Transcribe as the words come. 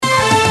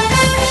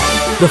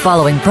The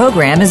following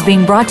program is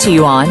being brought to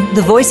you on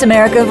the Voice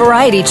America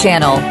Variety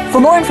Channel.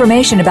 For more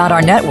information about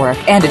our network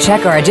and to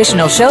check our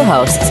additional show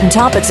hosts and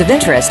topics of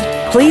interest,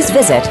 please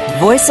visit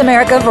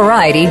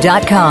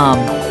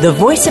voiceamericavariety.com. The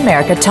Voice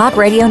America Talk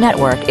Radio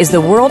Network is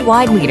the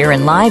worldwide leader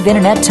in live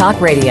Internet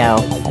talk radio.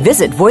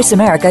 Visit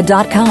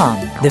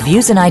voiceamerica.com. The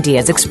views and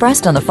ideas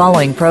expressed on the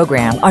following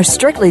program are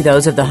strictly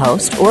those of the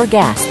host or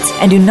guests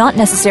and do not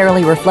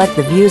necessarily reflect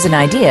the views and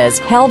ideas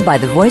held by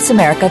the Voice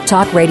America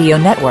Talk Radio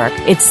Network,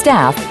 its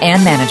staff,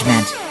 and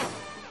management.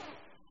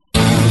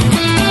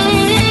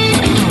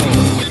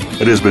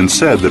 It has been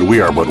said that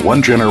we are but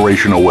one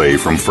generation away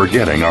from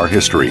forgetting our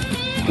history.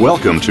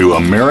 Welcome to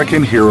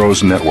American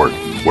Heroes Network,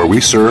 where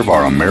we serve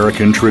our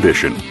American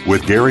tradition.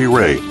 With Gary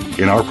Ray,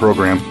 in our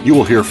program, you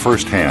will hear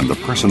firsthand the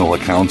personal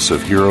accounts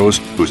of heroes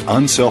whose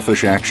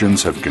unselfish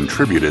actions have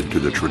contributed to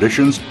the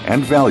traditions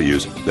and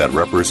values that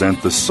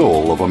represent the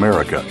soul of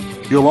America.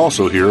 You'll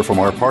also hear from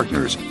our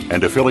partners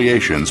and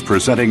affiliations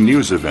presenting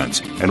news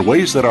events and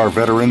ways that our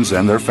veterans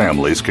and their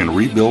families can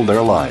rebuild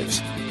their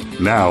lives.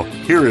 Now,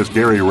 here is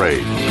Gary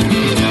Ray.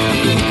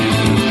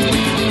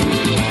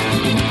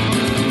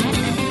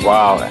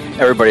 Wow.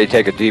 Everybody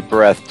take a deep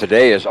breath.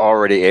 Today is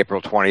already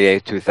April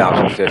 28th,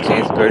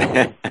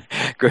 2015.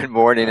 Good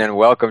morning and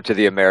welcome to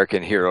the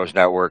American Heroes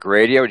Network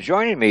Radio.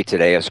 Joining me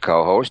today as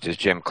co-host is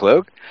Jim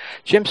Klug.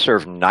 Jim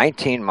served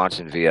 19 months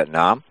in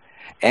Vietnam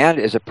and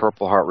is a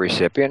Purple Heart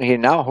recipient. He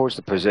now holds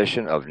the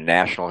position of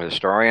National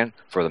Historian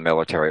for the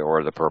Military Order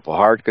of the Purple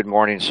Heart. Good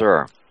morning,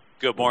 sir.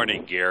 Good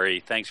morning,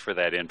 Gary. Thanks for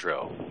that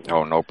intro.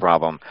 Oh, no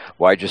problem.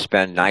 Why'd you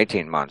spend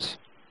 19 months?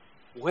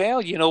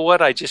 Well, you know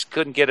what? I just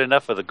couldn't get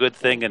enough of the good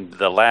thing, and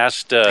the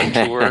last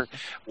tour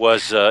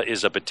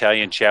is a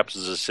battalion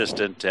chaplain's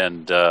assistant,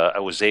 and I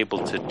was able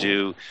to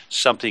do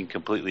something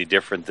completely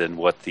different than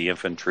what the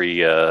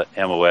infantry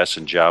MOS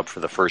and job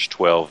for the first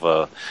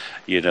 12,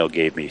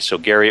 gave me. So,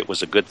 Gary, it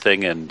was a good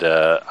thing, and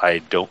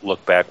I don't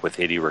look back with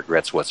any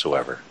regrets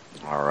whatsoever.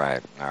 All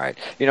right.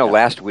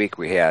 Last week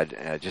we had,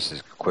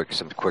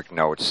 some quick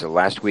notes. So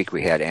last week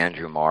we had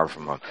Andrew Marr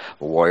from a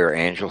Warrior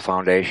Angel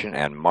Foundation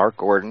and Mark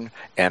Gordon,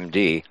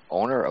 MD,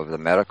 owner of the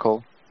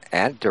medical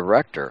and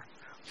director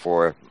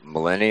for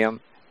Millennium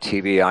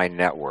TBI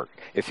Network.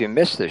 If you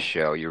missed this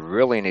show, you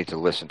really need to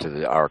listen to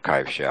the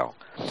archive show.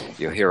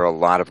 You'll hear a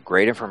lot of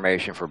great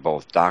information for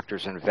both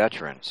doctors and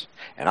veterans.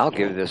 And I'll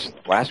give this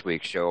last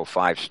week's show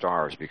 5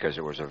 stars because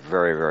it was a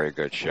very, very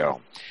good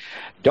show.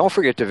 Don't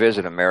forget to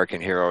visit American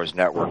Heroes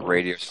Network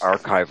Radio's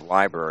archive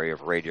library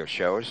of radio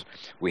shows.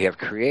 We have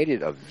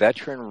created a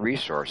veteran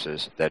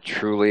resources that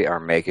truly are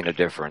making a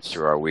difference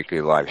through our weekly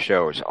live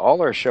shows.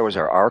 All our shows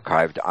are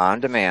archived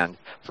on demand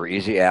for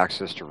easy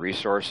access to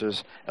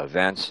resources,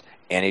 events,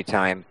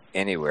 anytime,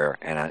 anywhere,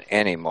 and on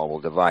any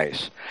mobile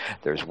device.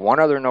 There's one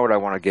other note I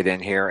want to get in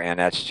here, and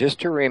that's just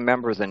to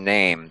remember the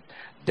name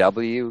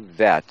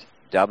WVET,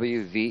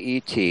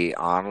 WVET,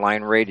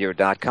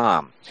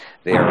 onlineradio.com.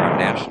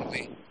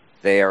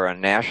 They are a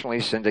nationally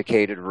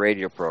syndicated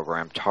radio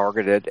program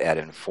targeted at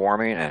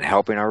informing and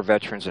helping our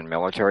veterans and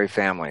military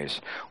families.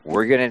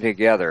 We're getting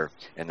together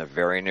in the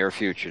very near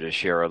future to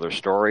share other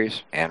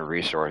stories and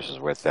resources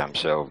with them,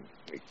 so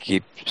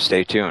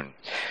stay tuned.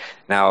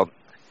 Now,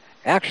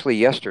 actually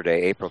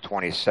yesterday, April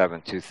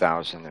 27,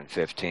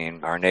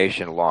 2015, our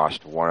nation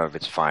lost one of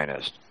its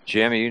finest.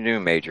 Jim, you knew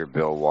Major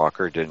Bill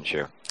Walker, didn't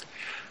you?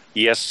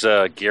 Yes,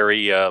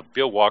 Gary,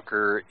 Bill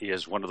Walker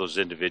is one of those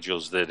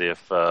individuals that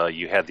if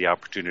you had the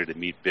opportunity to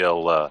meet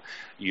Bill,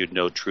 you'd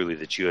know truly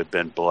that you had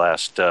been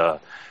blessed.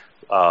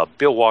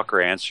 Bill Walker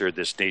answered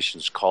this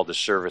nation's call to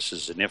service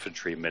as an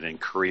infantryman in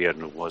Korea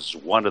and was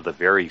one of the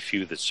very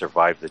few that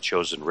survived the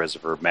Chosin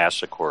Reservoir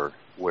massacre,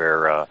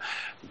 where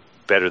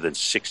better than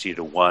 60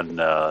 to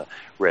 1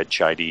 Red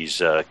Chinese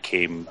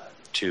came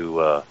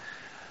to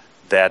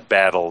that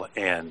battle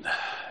and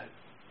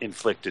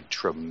inflicted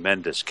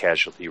tremendous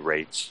casualty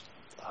rates.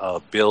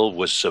 Bill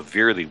was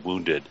severely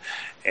wounded,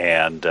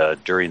 and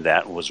during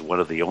that was one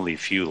of the only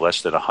few,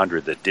 less than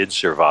 100, that did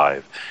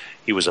survive.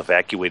 He was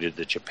evacuated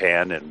to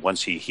Japan, and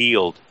once he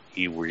healed,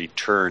 he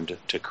returned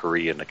to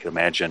Korea, and I can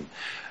imagine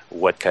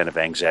what kind of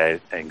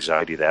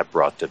anxiety that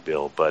brought to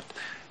Bill. But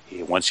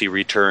once he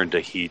returned,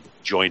 he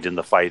joined in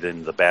the fight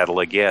in the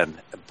battle again,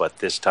 but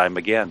this time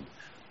again,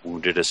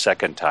 wounded a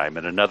second time,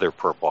 and another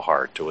Purple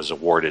Heart was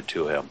awarded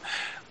to him.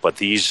 But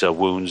these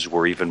wounds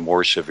were even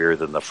more severe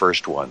than the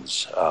first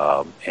ones.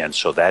 And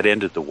so that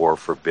ended the war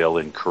for Bill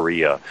in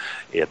Korea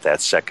at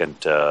that second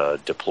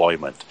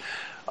deployment.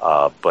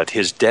 But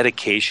his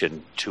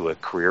dedication to a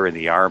career in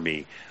the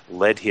Army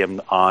led him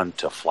on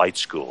to flight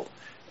school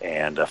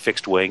and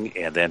fixed wing,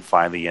 and then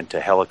finally into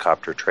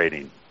helicopter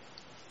training.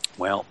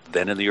 Well,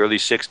 then in the early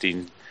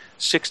 60s,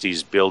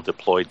 Bill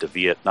deployed to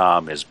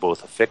Vietnam as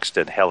both a fixed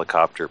and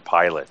helicopter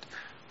pilot.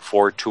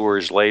 4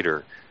 tours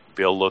later,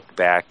 Bill looked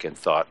back and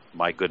thought,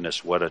 my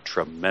goodness, what a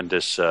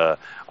tremendous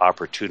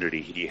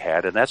opportunity he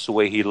had. And that's the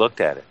way he looked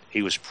at it.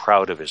 He was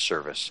proud of his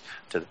service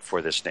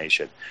for this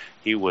nation.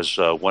 He was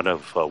one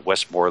of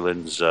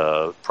Westmoreland's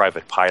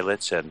private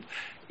pilots, and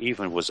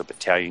even was a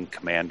battalion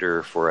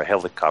commander for a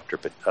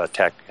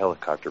attack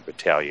helicopter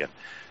battalion.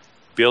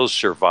 Bill's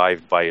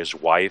survived by his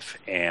wife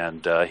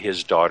and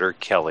his daughter,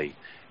 Kelly,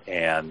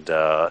 and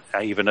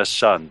even a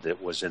son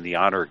that was in the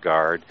honor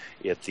guard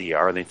at the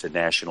Arlington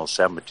National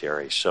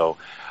Cemetery. So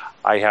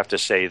I have to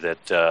say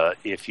that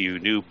if you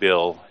knew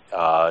Bill,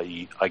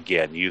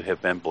 again, you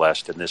have been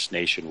blessed, and this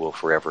nation will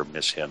forever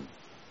miss him.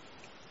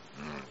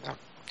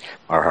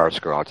 Our hearts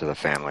go out to the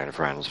family and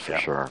friends for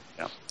sure.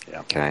 Yeah.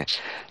 Okay.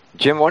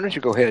 Jim, why don't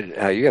you go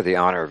ahead? You have the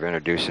honor of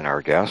introducing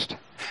our guest.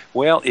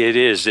 Well, it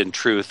is, in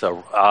truth,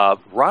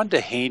 Rhonda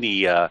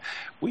Haney.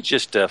 We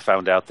just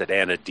found out that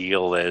Anna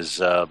Deal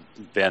has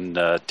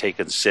been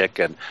taken sick,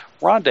 and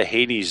Rhonda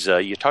Haney's,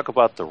 you talk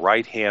about the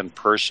right-hand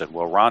person.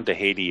 Well, Rhonda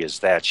Haney is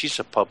that. She's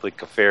in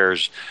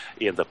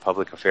the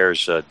public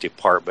affairs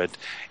department,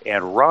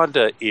 and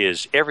Rhonda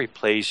is every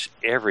place,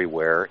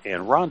 everywhere,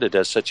 and Rhonda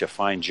does such a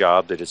fine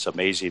job that it's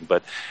amazing.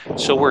 But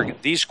so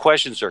these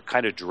questions are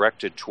kind of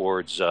directed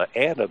towards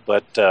Anna,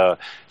 but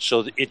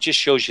so it just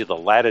shows you the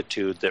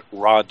latitude that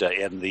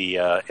Rhonda and the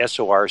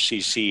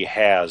SORCC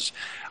has.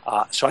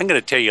 So I'm going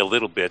to tell you a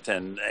little bit,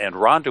 and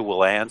Rhonda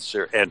will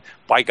answer. And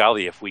by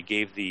golly, if we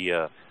gave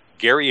the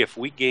Gary, if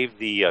we gave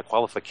the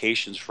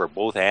qualifications for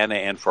both Anna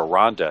and for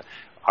Rhonda,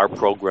 our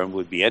program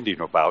would be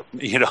ending about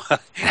an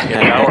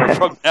hour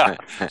from now.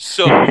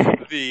 So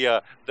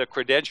the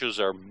credentials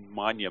are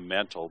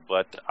monumental,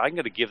 but I'm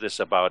going to give this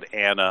about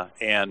Anna.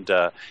 And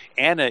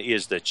Anna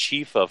is the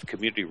Chief of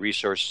Community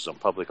Resources and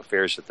Public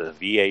Affairs at the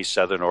VA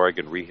Southern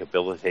Oregon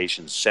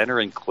Rehabilitation Center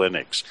and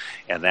Clinics,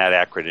 and that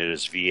acronym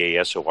is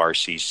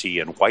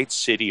VA-SORCC in White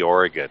City,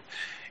 Oregon.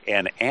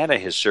 And Anna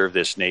has served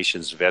this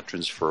nation's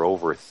veterans for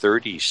over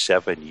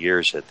 37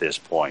 years at this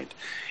point.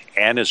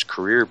 Anna's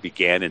career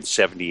began in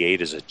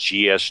 1978 as a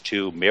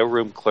GS2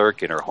 mailroom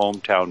clerk in her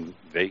hometown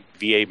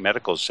VA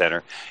Medical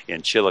Center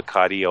in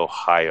Chillicothe,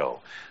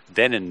 Ohio.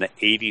 Then in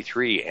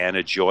 1983,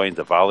 Anna joined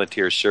the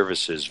Volunteer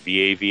Services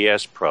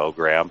VAVS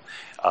program,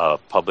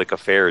 Public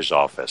Affairs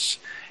Office.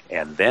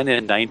 And then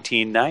in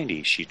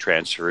 1990, she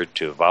transferred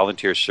to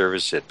volunteer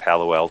service at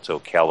Palo Alto,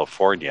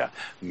 California,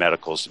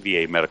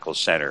 VA Medical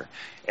Center.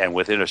 And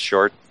within a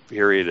short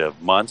period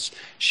of months,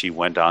 she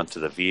went on to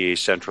the VA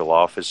Central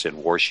Office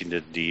in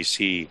Washington,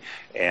 D.C.,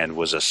 and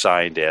was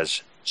assigned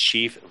as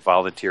Chief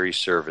Voluntary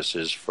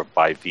Services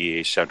by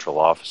VA Central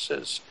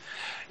Offices.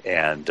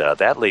 And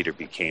that later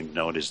became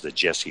known as the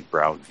Jesse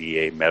Brown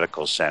VA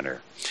Medical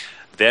Center.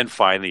 Then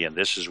finally, and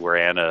this is where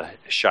Anna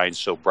shines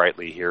so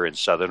brightly here in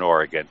Southern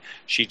Oregon,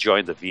 she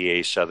joined the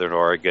VA Southern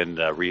Oregon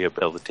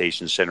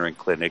Rehabilitation Center and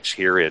Clinics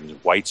here in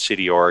White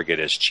City, Oregon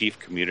as Chief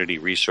Community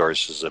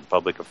Resources and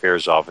Public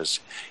Affairs Office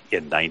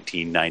in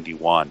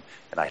 1991.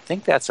 And I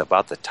think that's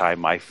about the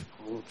time I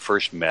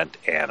first met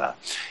Anna.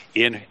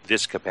 In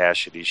this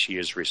capacity, she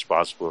is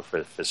responsible for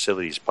the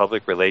facility's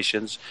public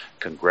relations,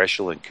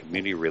 congressional and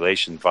community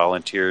relations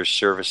volunteer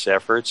service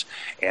efforts,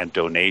 and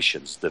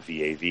donations, the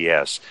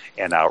VAVS,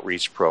 and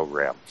outreach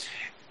program.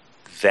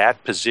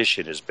 That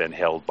position has been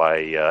held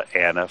by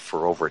Anna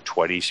for over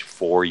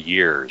 24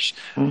 years.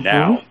 Mm-hmm.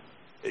 Now,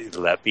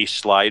 let me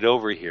slide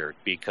over here,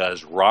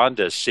 because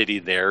Rhonda's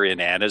sitting there in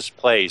Anna's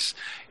place,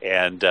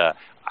 and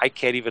I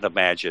can't even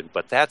imagine,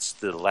 but that's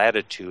the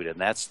latitude and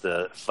that's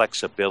the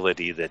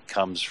flexibility that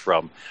comes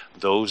from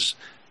those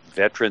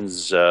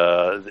veterans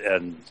those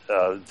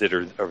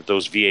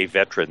VA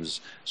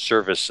veterans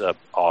service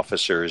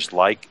officers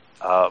like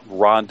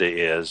Rhonda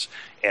is.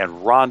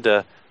 And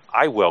Rhonda,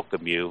 I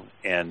welcome you,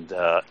 and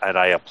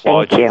I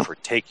applaud you for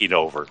taking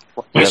over.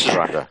 Yes,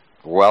 Rhonda.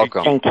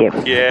 Welcome. Thank you.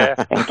 Yeah.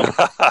 Thank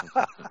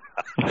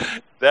you.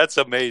 That's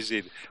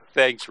amazing.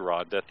 Thanks,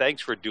 Rhonda.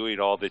 Thanks for doing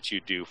all that you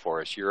do for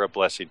us. You're a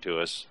blessing to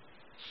us.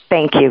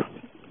 Thank you.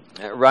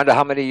 Rhonda,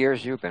 how many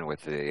years you been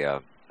with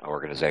the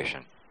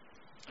organization?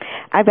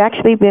 I've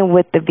actually been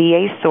with the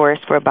VA Source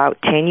for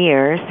about 10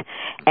 years,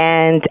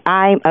 and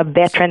I'm a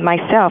veteran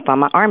myself.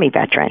 I'm an Army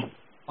veteran.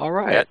 All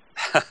right.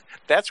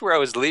 That's where I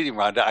was leading,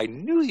 Rhonda. I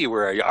knew you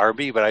were an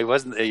Army, but I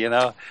wasn't,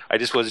 I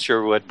just wasn't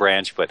sure what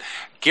branch. But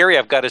Gary,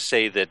 I've got to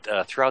say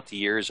that throughout the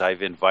years,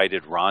 I've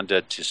invited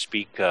Rhonda to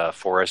speak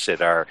for us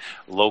at our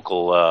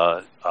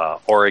local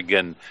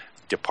Oregon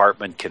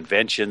department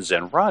conventions,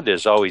 and Rhonda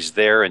is always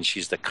there, and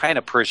she's the kind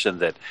of person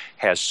that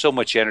has so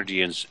much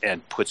energy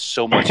and puts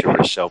so much of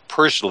herself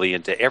personally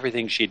into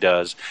everything she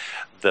does.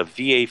 The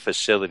VA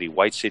facility,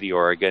 White City,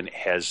 Oregon,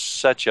 has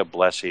such a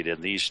blessing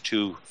in these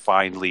two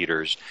fine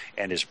leaders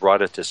and has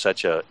brought it to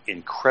such an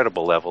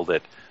incredible level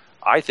that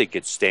I think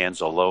it stands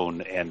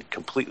alone and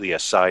completely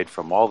aside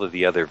from all of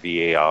the other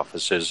VA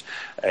offices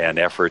and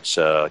efforts,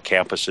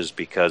 campuses,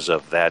 because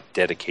of that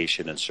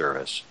dedication and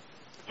service.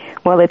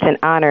 Well, it's an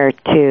honor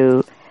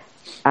to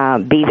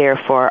be there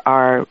for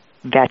our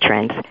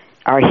veterans,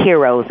 our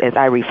heroes, as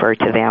I refer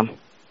to them.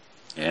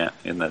 Yeah,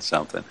 isn't that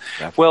something?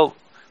 Definitely. Well,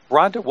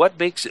 Rhonda, what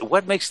makes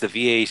the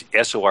VA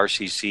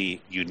SORCC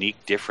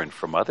unique, different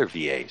from other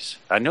VAs?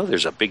 I know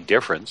there's a big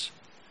difference.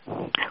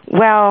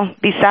 Well,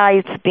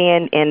 besides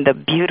being in the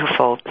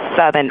beautiful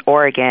southern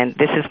Oregon,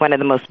 this is one of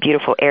the most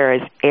beautiful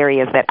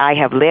areas that I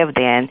have lived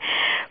in.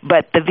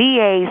 But the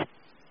VA's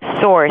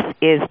SORCC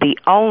is the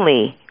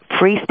only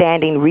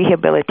freestanding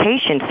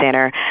rehabilitation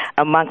center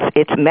amongst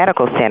its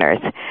medical centers.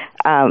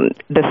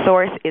 The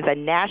SORCC is a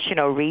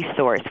national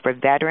resource for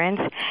veterans,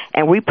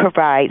 and we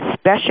provide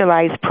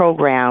specialized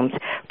programs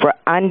for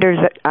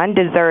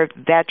underserved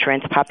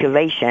veterans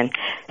population,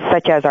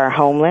 such as our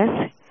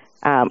homeless,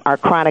 our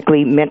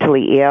chronically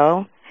mentally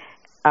ill,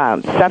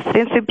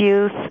 substance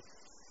abuse,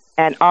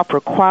 and offer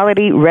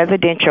quality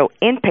residential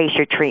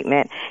inpatient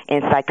treatment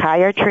in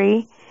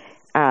psychiatry,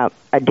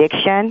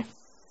 addiction,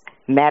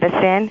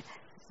 medicine,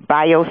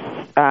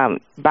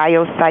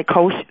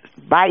 bio-psychosocial,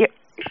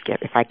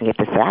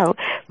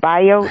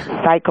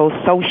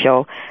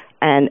 bio-psychosocial,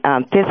 and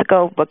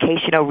physical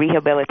vocational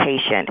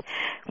rehabilitation.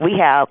 We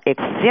have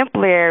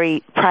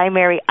exemplary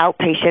primary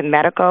outpatient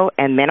medical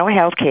and mental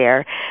health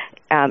care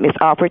is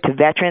offered to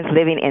veterans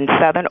living in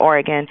Southern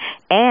Oregon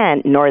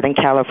and Northern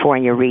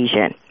California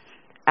region.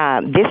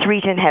 This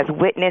region has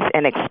witnessed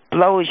an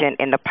explosion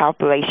in the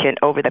population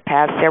over the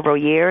past several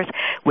years,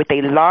 with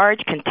a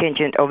large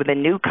contingent over the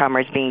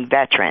newcomers being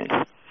veterans.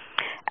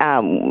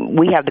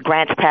 We have the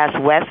Grants Pass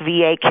West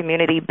VA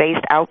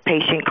community-based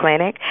outpatient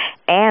clinic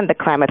and the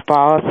Klamath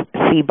Falls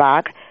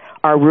CBOC,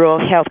 our rural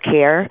health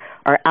care,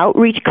 our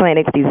outreach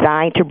clinics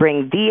designed to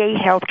bring VA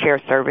healthcare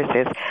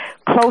services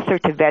closer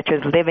to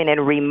veterans living in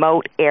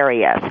remote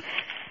areas.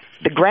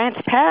 The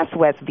Grants Pass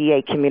West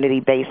VA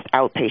community-based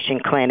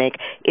outpatient clinic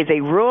is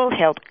a rural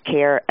health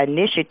care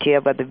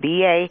initiative of the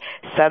VA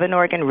Southern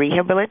Oregon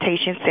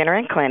Rehabilitation Center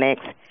and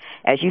Clinics,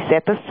 as you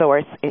said, the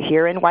SORCC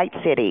here in White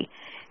City.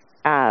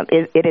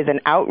 It is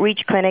an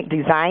outreach clinic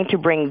designed to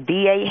bring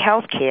VA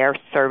health care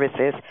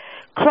services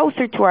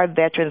closer to our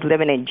veterans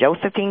living in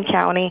Josephine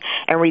County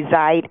and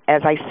reside,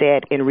 as I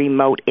said, in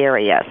remote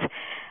areas.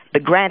 The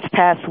Grants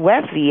Pass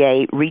West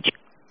VA which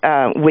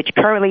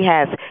currently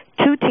has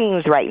 2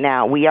 teams right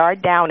now. We are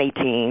down a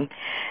team.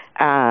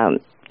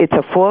 It's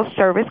a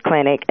full-service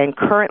clinic and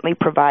currently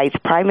provides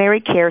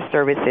primary care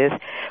services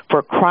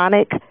for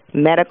chronic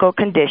medical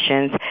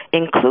conditions,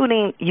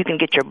 including you can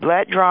get your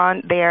blood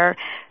drawn there,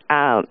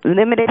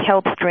 limited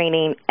health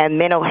screening, and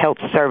mental health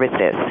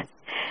services.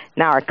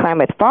 Now, our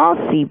Klamath Falls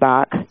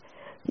CBOC,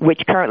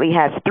 which currently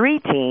has 3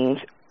 teams,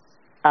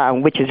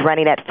 which is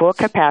running at full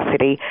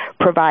capacity,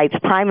 provides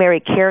primary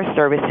care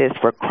services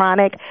for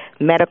chronic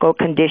medical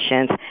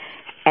conditions,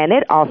 and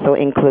it also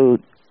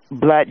includes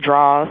blood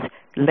draws,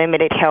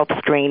 limited health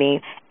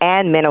screening,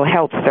 and mental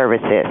health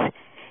services.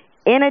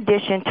 In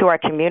addition to our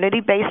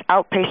community-based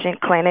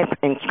outpatient clinics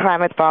in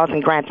Klamath Falls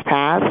and Grants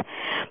Pass,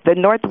 the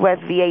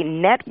Northwest VA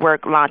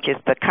Network launches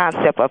the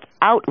concept of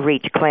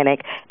outreach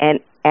clinic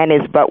and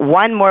is but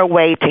one more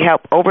way to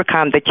help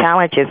overcome the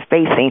challenges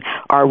facing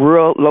our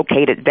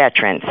rural-located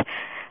veterans.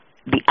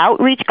 The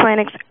outreach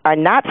clinics are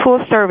not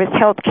full-service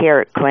health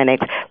care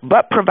clinics,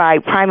 but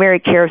provide primary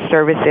care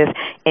services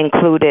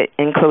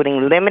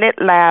including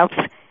limited labs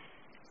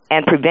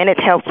and preventive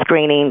health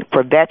screening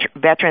for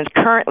veterans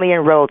currently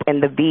enrolled in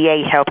the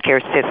VA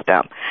healthcare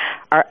system.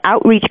 Our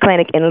outreach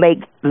clinic in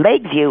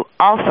Lakeview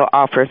also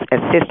offers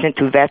assistance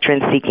to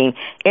veterans seeking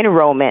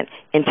enrollment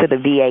into the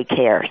VA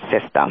care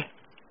system.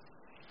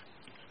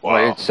 Wow.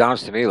 Well, it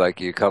sounds to me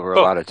like you cover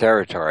a lot of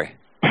territory.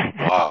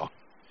 Wow.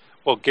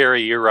 Well,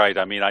 Gary, you're right.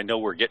 I mean, I know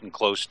we're getting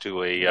close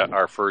to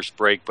our first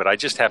break, but I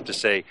just have to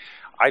say,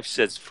 I've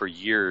said for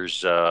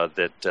years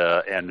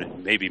that,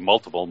 and maybe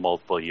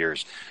multiple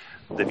years,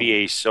 the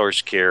VA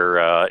SORCC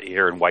care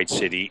here in White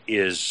City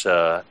is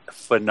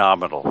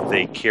phenomenal.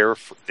 They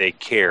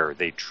truly care,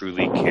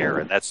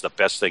 and that's the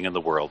best thing in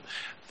the world.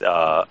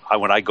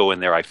 When I go in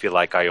there, I feel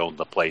like I own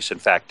the place. In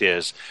fact,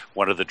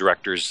 one of the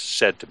directors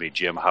said to me,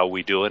 "Jim, how are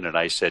we doing?" And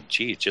I said,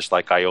 "Gee, it's just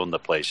like I own the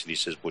place." And he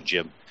says, "Well,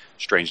 Jim,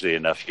 strangely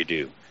enough, you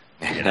do."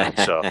 You know,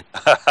 so.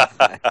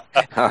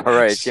 All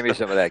right, give me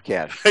some of that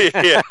cash.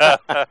 Yeah.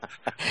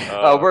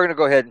 We're going to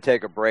go ahead and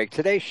take a break.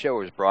 Today's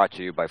show is brought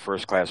to you by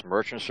First Class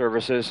Merchant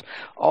Services.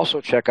 Also,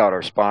 check out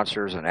our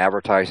sponsors and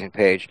advertising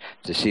page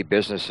to see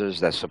businesses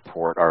that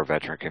support our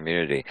veteran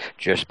community.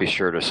 Just be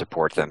sure to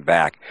support them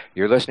back.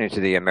 You're listening to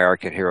the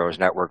American Heroes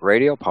Network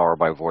Radio, powered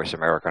by Voice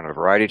America on the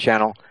Variety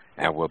Channel,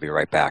 and we'll be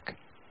right back.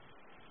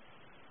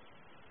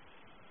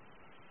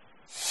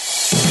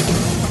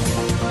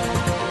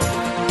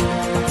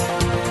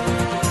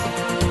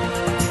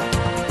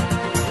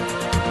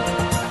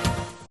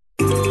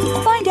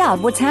 Find out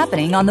what's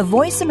happening on the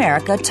Voice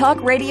America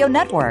Talk Radio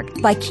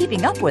Network by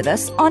keeping up with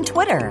us on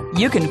Twitter.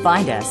 You can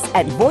find us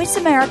at Voice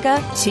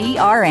America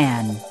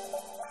TRN.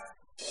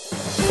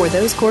 For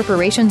those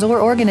corporations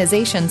or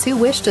organizations who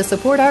wish to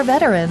support our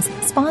veterans,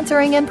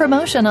 sponsoring and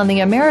promotion on the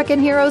American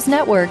Heroes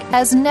Network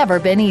has never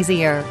been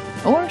easier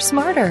or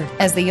smarter.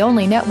 As the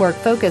only network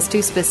focused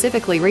to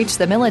specifically reach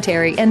the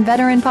military and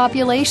veteran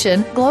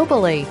population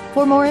globally.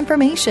 For more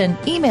information,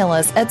 email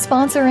us at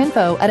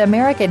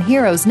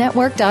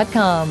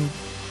sponsorinfo@AmericanHeroesNetwork.com.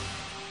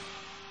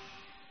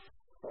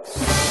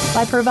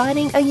 By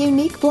providing a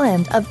unique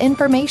blend of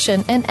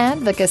information and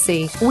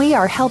advocacy, we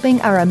are helping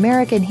our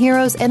American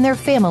heroes and their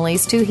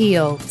families to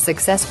heal,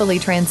 successfully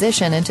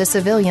transition into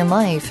civilian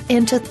life,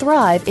 and to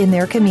thrive in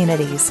their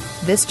communities.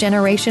 This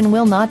generation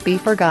will not be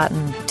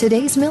forgotten.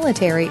 Today's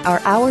military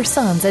are our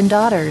sons and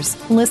daughters.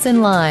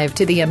 Listen live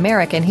to the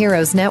American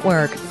Heroes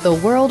Network, the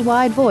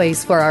worldwide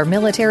voice for our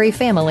military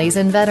families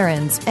and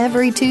veterans,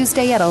 every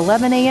Tuesday at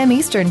 11 a.m.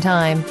 Eastern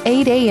Time,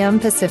 8 a.m.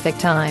 Pacific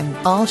Time.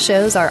 All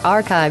shows are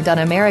archived on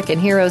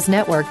AmericanHeroesNetwork.com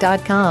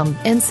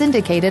and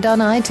syndicated on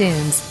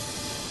iTunes.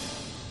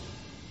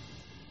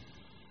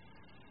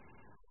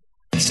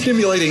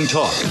 Stimulating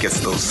talk. It gets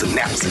those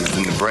synapses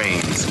in the brain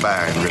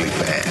firing really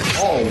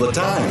fast. All the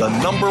time. The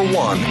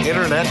 #1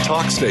 Internet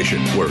talk station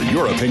where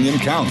your opinion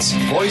counts.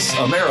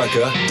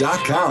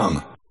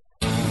 VoiceAmerica.com.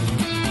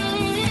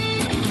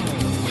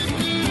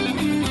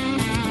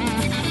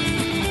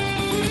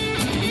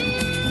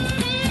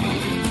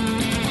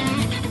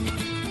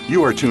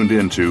 You are tuned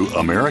in to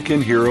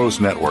American Heroes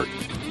Network.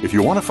 If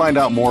you want to find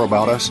out more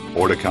about us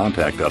or to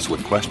contact us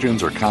with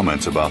questions or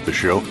comments about the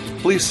show,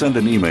 please send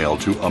an email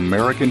to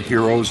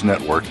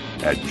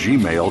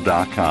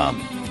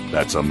AmericanHeroesNetwork@gmail.com.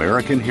 That's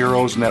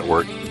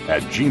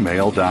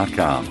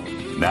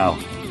AmericanHeroesNetwork@gmail.com. Now,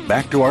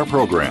 back to our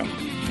program.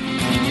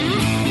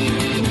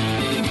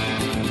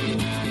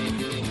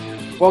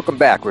 Welcome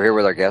back. We're here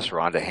with our guest,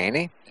 Rhonda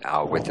Haney,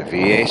 with the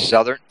VA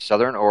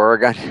Southern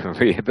Oregon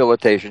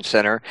Rehabilitation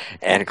Center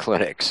and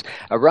Clinics.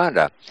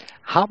 Rhonda,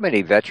 how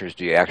many veterans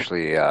do you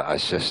actually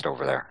assist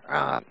over there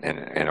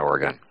in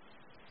Oregon?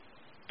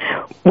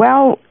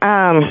 Well,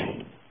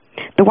 the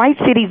White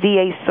City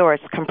VA source,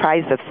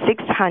 comprised of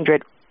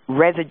 600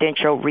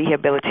 residential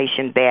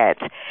rehabilitation beds,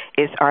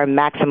 is our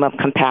maximum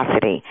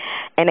capacity,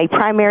 and a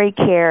primary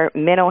care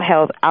mental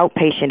health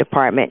outpatient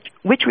department,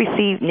 which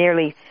receives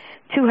nearly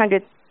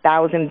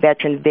 200,000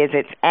 veteran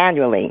visits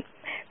annually.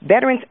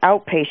 Veterans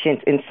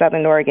outpatients in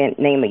Southern Oregon,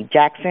 namely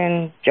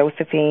Jackson,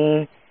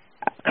 Josephine,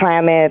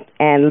 Klamath,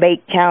 and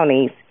Lake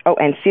counties,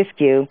 and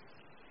Siskiyou.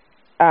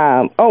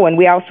 And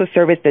we also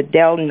service the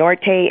Del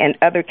Norte and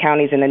other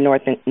counties in the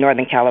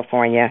Northern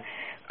California,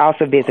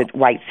 also visit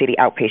White City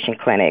outpatient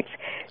clinics.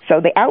 So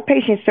the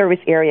outpatient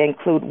service area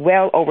include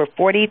well over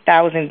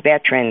 40,000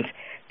 veterans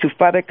to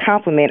further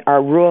complement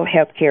our rural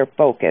healthcare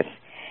focus.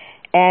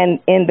 And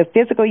in the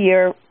fiscal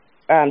year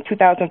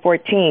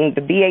 2014,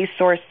 the VA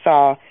source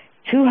saw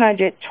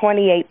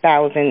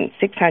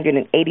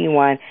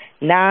 228,681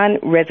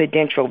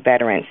 non-residential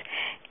veterans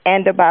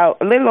and about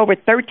a little over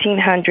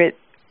 1,300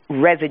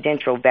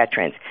 residential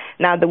veterans.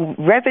 Now, the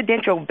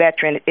residential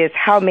veteran is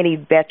how many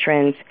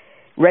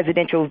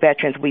residential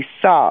veterans we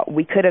saw.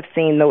 We could have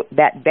seen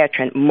that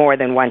veteran more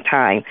than one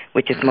time,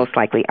 which is most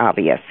likely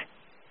obvious.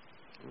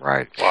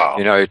 Right. Wow.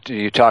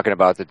 You're talking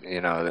about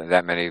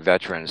that many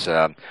veterans.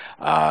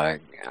 I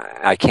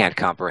can't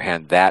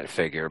comprehend that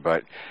figure,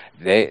 but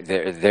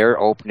they're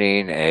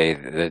opening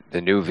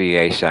the new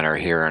VA center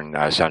here in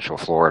Central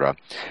Florida,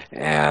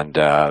 and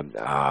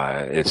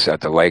it's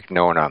at the Lake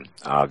Nona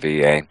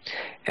VA.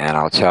 And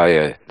I'll tell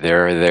you,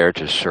 they're there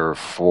to serve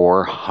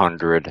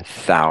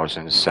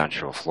 400,000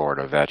 Central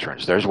Florida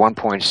veterans. There's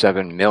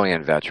 1.7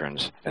 million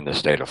veterans in the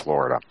state of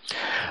Florida.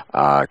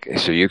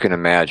 So you can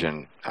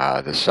imagine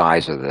the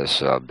size of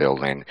this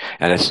building.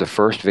 And it's the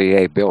first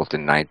VA built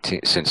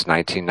since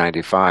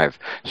 1995.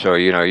 So,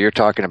 you're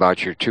talking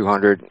about your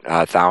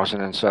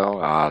 200,000 and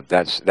so.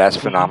 That's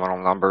phenomenal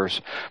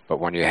numbers. But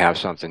when you have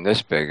something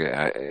this big,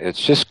 it's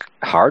just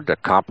hard to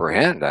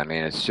comprehend. I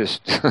mean, it's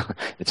just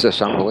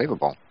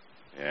unbelievable.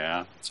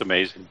 Yeah, it's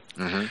amazing.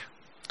 Mm-hmm.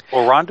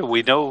 Well, Rhonda,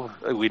 we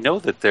know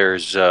that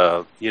there's,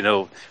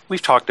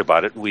 we've talked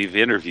about it. We've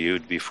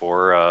interviewed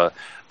before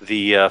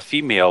the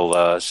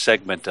female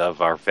segment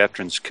of our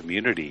veterans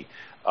community.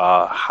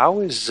 How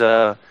is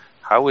the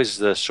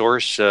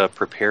source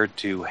prepared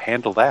to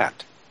handle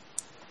that?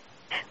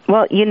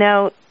 Well,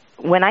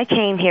 when I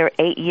came here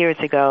 8 years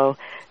ago,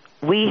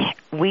 we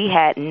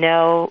had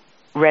no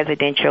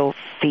residential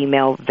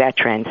female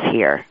veterans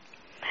here.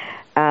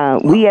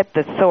 We at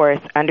the source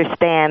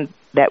understand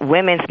that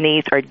women's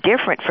needs are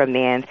different from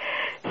men's.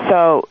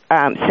 So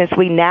since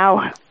we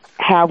now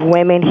have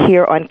women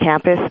here on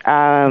campus,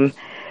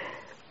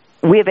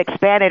 we have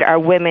expanded our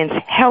women's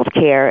health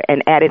care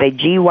and added a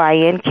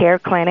GYN care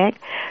clinic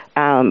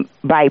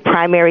by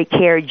Primary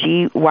Care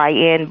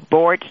GYN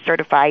board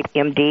certified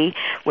MD,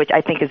 which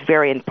I think is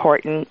very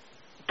important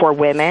for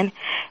women.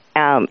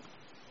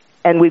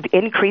 And we've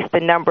increased the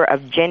number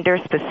of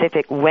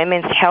gender-specific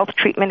women's health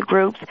treatment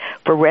groups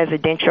for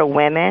residential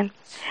women.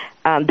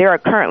 There are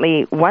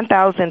currently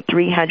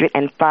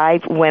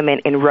 1,305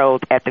 women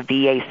enrolled at the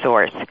VA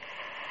source,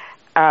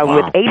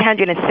 with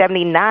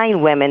 879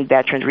 women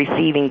veterans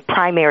receiving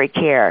primary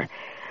care.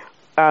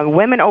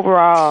 Women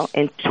overall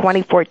in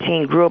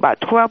 2014 grew about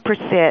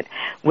 12%,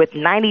 with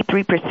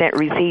 93%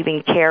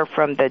 receiving care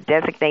from the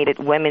designated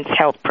women's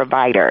health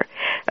provider.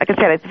 Like I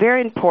said, it's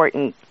very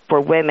important for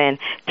women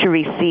to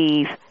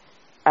receive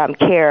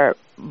care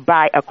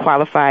by a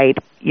qualified,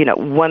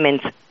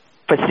 women's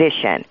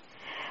physician.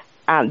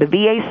 The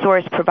VA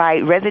SORCC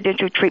provides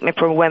residential treatment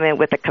for women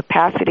with a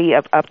capacity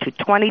of up to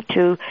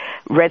 22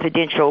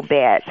 residential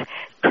beds.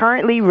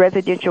 Currently,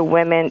 residential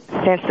women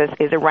census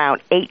is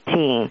around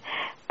 18.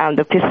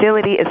 The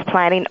facility is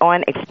planning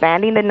on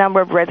expanding the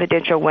number of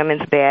residential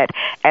women's beds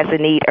as the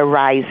need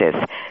arises.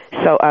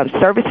 So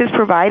services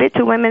provided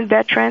to women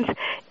veterans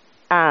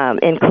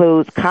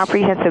includes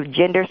comprehensive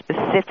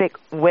gender-specific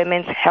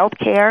women's health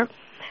care,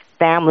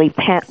 family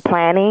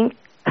planning,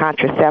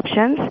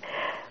 contraceptions,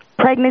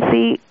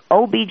 pregnancy,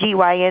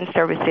 OBGYN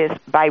services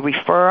by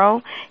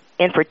referral,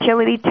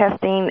 infertility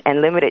testing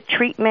and limited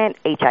treatment,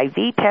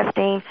 HIV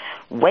testing,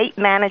 weight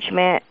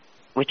management,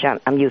 which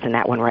I'm using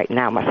that one right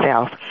now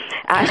myself,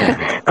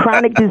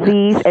 chronic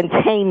disease and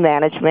pain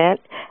management,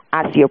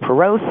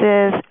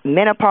 osteoporosis,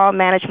 menopause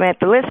management.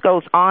 The list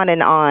goes on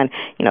and on.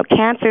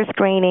 Cancer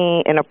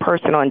screening,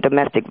 interpersonal and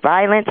domestic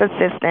violence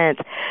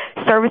assistance,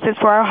 services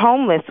for our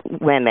homeless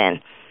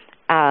women,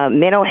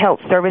 mental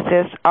health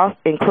services,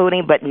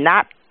 including but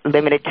not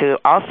limited to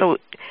also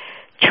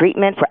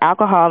treatment for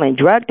alcohol and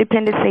drug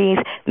dependencies,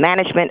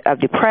 management of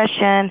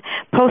depression,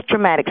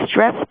 post-traumatic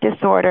stress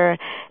disorder,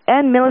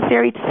 and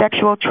military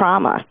sexual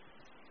trauma.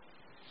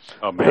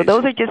 Amazing. So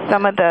those are just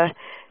some of the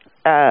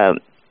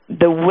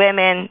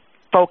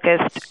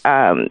women-focused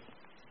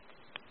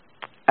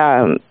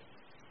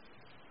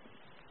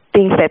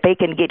things that they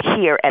can get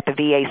here at the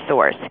VA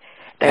SORCC.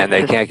 And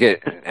they can't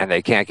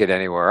get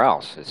anywhere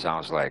else. It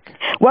sounds like.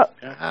 Well,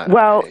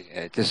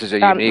 this is a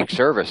unique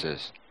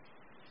services.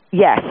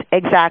 Yes,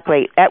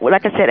 exactly.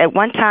 Like I said, at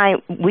one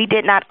time, we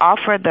did not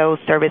offer those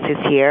services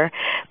here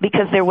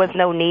because there was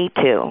no need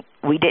to.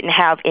 We didn't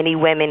have any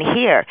women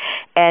here.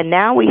 And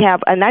now we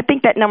have, and I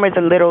think that number is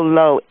a little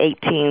low,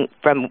 18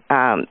 from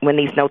when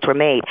these notes were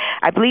made.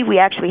 I believe we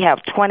actually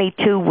have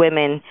 22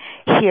 women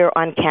here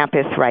on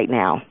campus right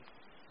now.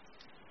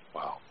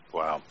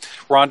 Wow.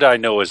 Rhonda, I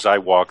know as I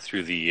walk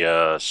through the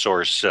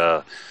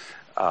SORCC,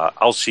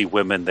 I'll see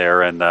women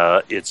there, and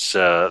it's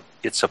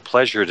a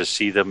pleasure to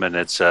see them, and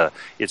it's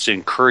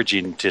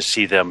encouraging to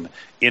see them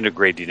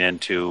integrating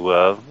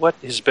into what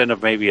has been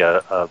maybe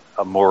a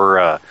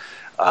more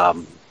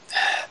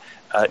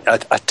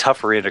a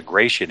tougher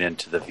integration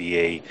into the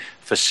VA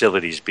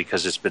facilities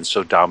because it's been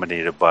so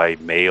dominated by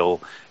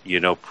male,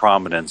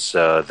 prominence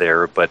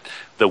there. But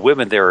the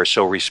women there are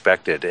so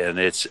respected, and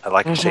it's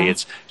like I say,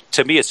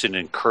 to me, it's an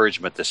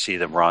encouragement to see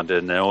them,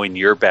 Rhonda, knowing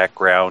your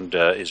background,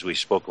 as we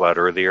spoke about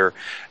earlier,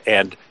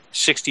 and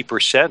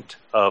 60%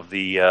 of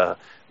the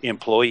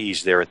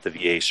employees there at the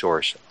VA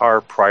SORCC are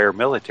prior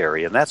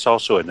military, and that's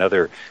also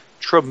another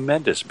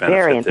tremendous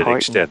benefit that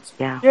extends.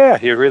 Yeah,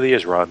 it really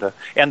is, Rhonda.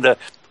 And the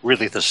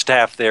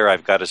staff there,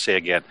 I've got to say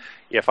again,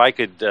 if I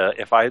could,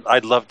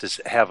 I'd love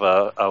to have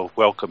a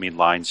welcoming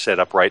line set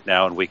up right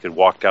now, and we could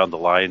walk down the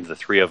line, the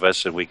three of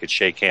us, and we could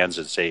shake hands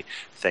and say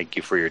thank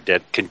you for your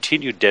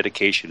continued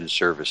dedication and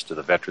service to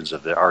the veterans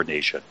of our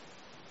nation.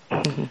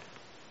 Mm-hmm.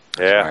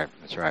 Yeah,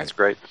 that's right. That's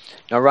great.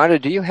 Now, Rhonda,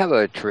 do you have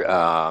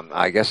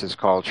I guess it's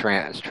called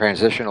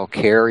transitional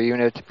care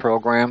unit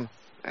program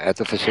at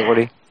the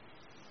facility?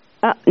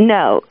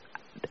 No,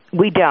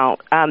 we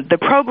don't. The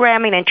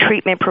programming and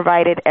treatment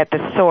provided at the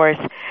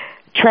SORCC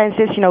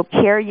Transitional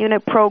Care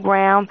Unit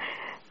program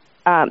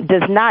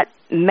does not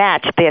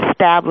match the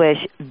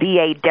established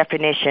VA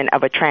definition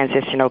of a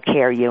transitional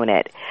care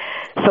unit.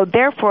 So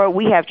therefore,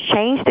 we have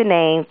changed the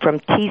name from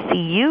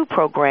TCU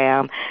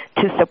program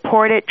to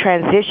Supported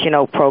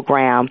Transitional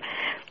Program,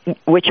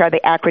 which are the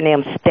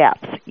acronym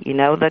STEPS.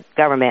 The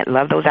government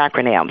love those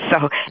acronyms.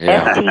 So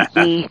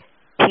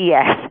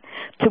STEPS,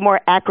 to more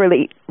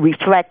accurately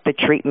reflect the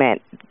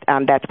treatment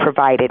that's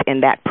provided in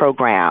that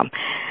program.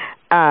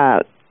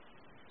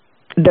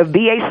 The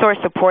VA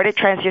SORCC Supported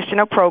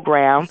Transitional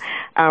Program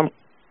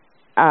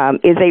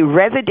is a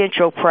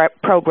residential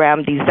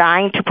program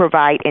designed to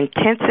provide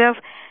intensive,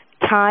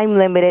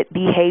 time-limited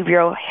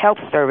behavioral health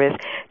service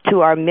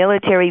to our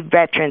military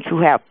veterans who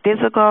have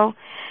physical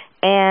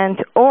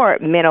and or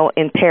mental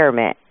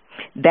impairment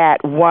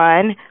that,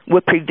 one,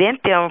 would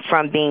prevent them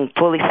from being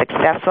fully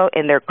successful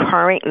in their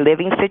current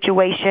living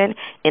situation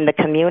in the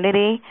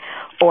community,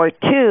 or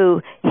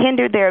two,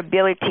 hinder their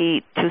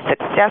ability to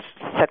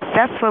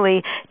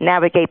successfully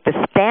navigate the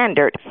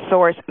standard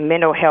SORCC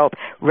mental health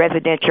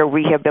residential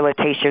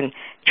rehabilitation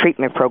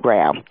treatment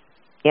program,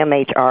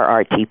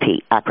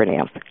 MHRRTP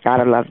acronyms.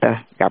 Gotta love the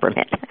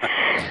government.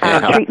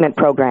 Treatment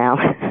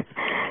program.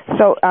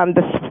 So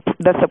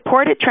the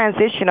supported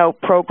transitional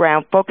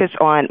program focused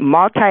on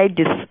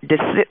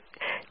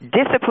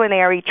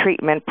multidisciplinary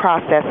treatment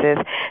processes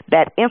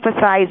that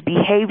emphasize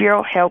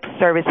behavioral health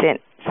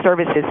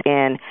services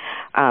in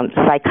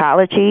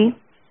psychology,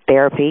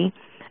 therapy,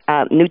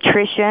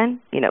 nutrition,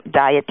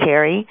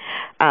 dietary,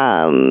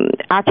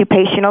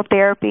 occupational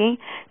therapy.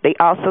 They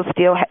also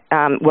still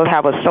will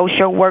have a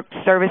social work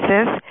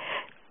services.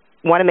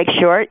 Want to make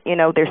sure,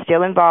 they're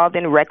still involved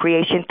in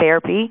recreation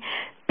therapy,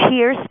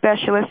 peer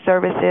specialist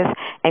services,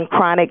 and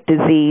chronic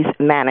disease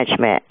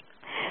management.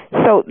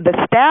 So the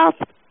staff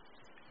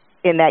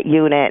in that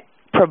unit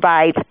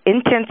provides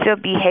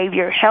intensive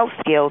behavior health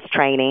skills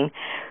training,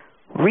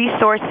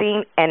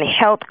 resourcing, and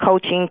health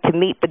coaching to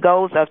meet the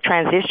goals of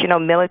transitional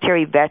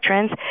military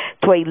veterans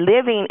to a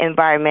living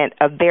environment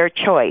of their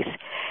choice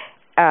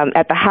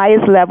at the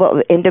highest level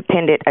of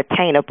independent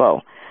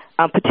attainable.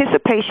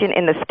 Participation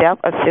in the STEP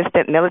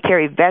assistant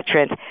military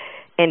veterans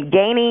in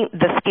gaining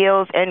the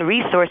skills and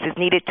resources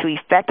needed to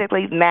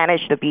effectively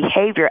manage the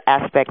behavior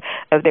aspect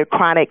of their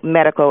chronic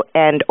medical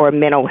and or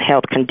mental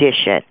health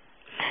condition.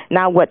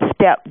 Now, what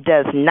STEP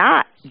does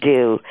not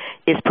do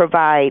is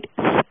provide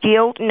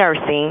skilled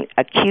nursing,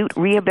 acute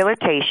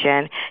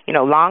rehabilitation,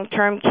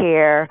 long-term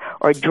care,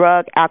 or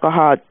drug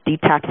alcohol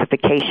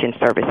detoxification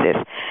services.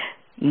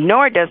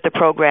 Nor does the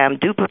program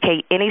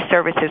duplicate any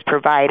services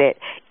provided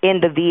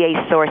in the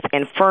VA source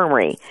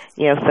infirmary,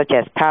 such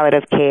as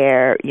palliative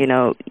care,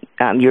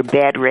 you're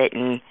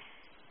bedridden,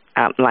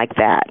 like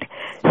that.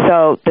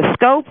 So the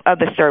scope of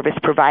the service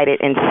provided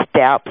in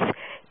STEPS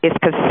is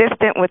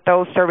consistent with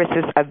those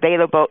services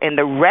available in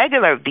the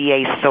regular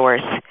VA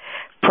source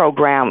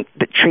program,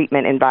 the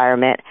treatment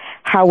environment.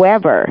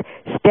 However,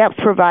 STEPS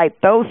provide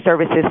those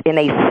services in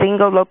a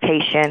single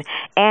location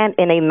and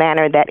in a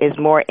manner that is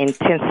more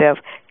intensive,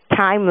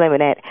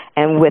 time-limited,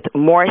 and with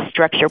more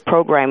structured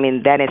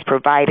programming than is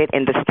provided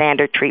in the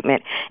standard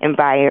treatment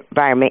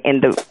environment in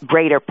the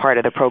greater part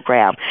of the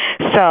program.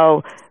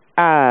 So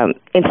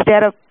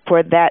instead of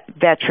for that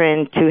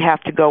veteran to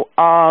have to go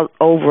all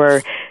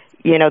over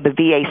the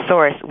VA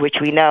source,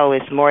 which we know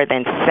is more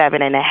than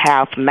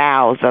 7.5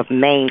 miles of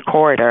main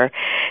corridor,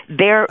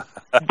 their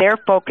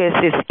focus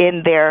is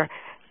in their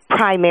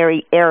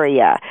primary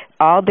area.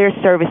 All their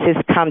services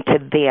come to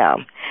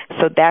them.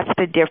 So that's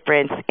the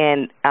difference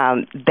in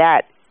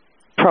that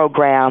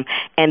program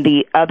and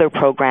the other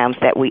programs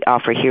that we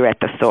offer here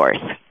at the source.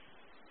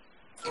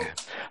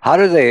 How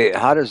does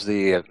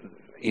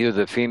either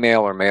the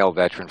female or male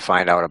veteran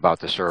find out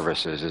about the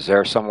services? Is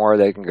there somewhere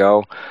they can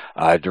go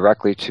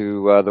directly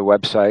to the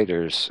website,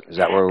 or is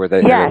that where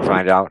they can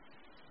find out?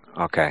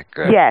 Okay,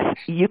 good. Yes,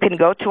 you can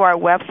go to our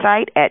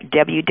website at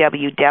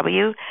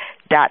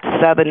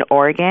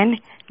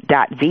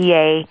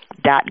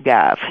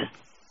www.southernoregon.va.gov.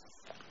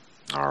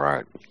 All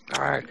right.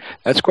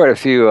 That's quite a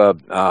few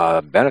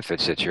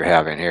benefits that you're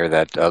having here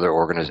that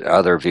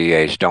other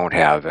VAs don't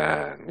have.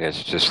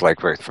 It's just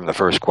like from the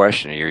first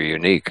question, you're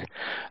unique,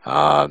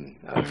 a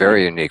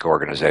very unique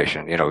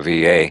organization.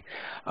 VA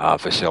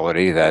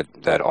facility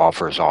that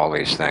offers all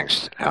these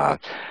things,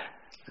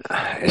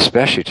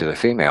 especially to the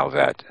female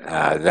vet.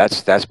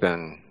 That's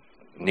been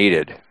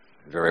needed,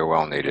 very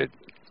well needed.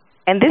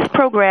 And this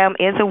program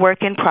is a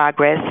work in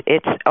progress.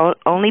 It's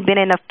only been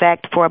in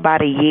effect for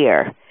about a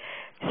year.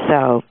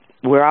 So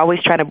we're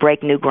always trying to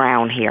break new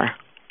ground here.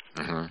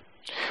 Mm-hmm.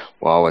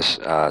 Well, with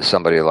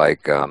somebody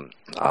like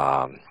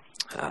Anna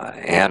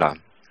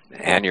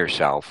and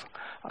yourself,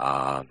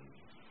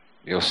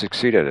 you'll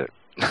succeed at it.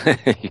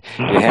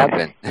 You have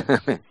been.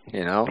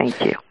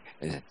 Thank you.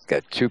 You've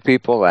got two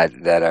people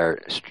that are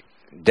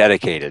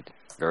dedicated,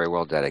 very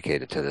well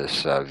dedicated to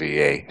this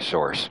VA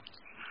source.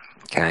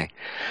 Okay.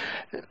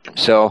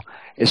 So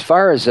as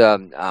far as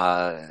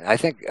I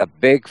think a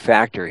big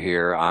factor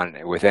here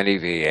with any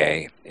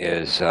VA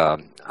is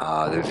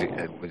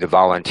the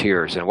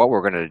volunteers. And what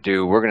we're going to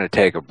do, we're going to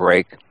take a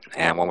break,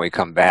 and when we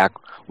come back,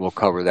 we'll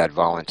cover that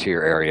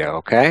volunteer area,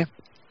 okay?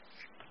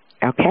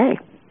 Okay.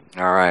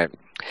 All right.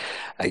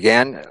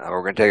 Again,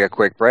 we're going to take a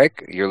quick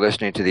break. You're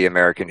listening to the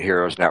American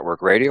Heroes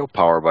Network Radio,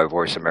 powered by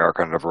Voice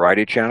America on the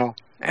Variety Channel,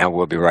 and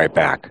we'll be right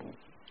back.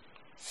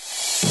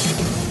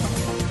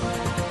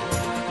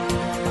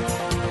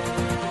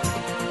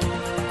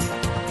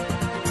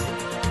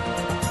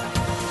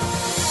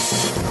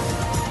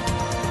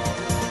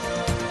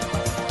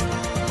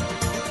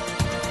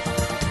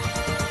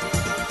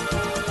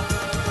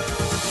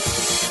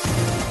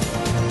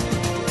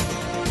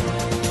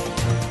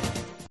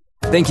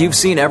 Think you've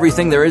seen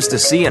everything there is to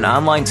see in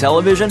online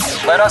television?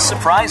 Let us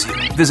surprise you.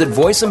 Visit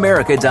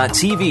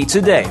voiceamerica.tv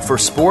today for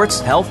sports,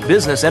 health,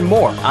 business, and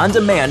more on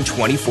demand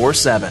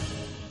 24/7.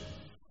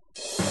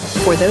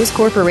 For those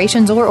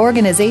corporations or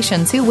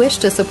organizations who wish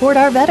to support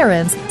our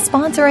veterans,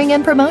 sponsoring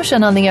and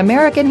promotion on the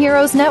American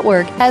Heroes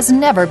Network has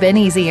never been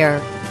easier.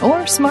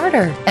 Or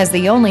smarter, as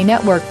the only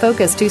network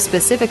focused to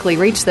specifically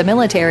reach the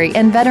military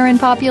and veteran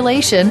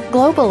population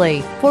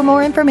globally. For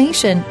more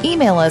information,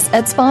 email us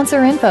at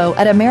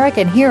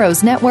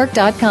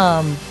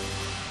sponsorinfo@AmericanHeroesNetwork.com.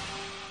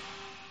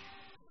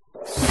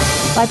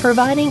 By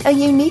providing a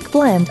unique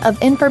blend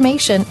of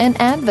information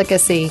and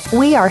advocacy,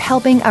 we are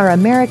helping our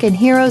American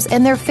heroes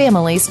and their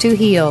families to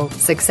heal,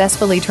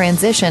 successfully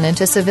transition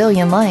into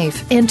civilian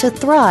life, and to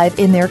thrive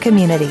in their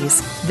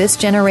communities. This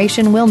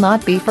generation will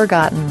not be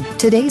forgotten.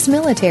 Today's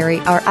military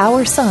are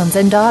our sons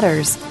and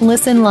daughters.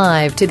 Listen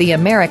live to the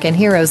American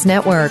Heroes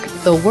Network,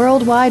 the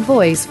worldwide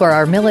voice for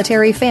our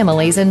military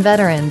families and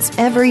veterans,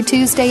 every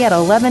Tuesday at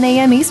 11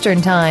 a.m.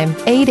 Eastern Time,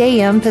 8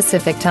 a.m.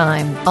 Pacific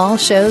Time. All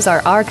shows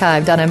are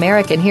archived on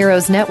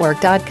AmericanHeroesNetwork.com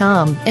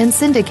and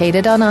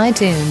syndicated on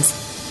iTunes.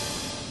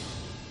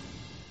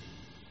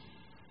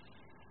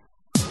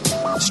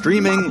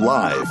 Streaming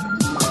live,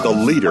 the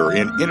leader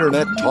in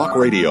Internet talk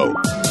radio.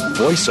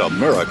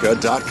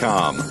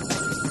 voiceamerica.com.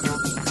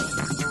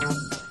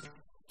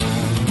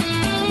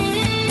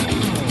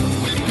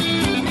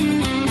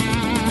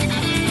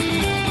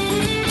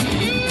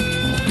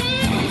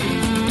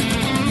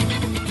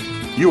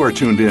 You are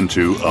tuned in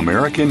to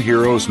American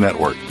Heroes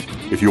Network.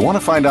 If you want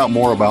to find out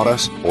more about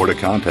us or to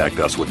contact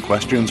us with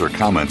questions or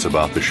comments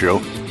about the show,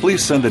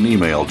 please send an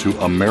email to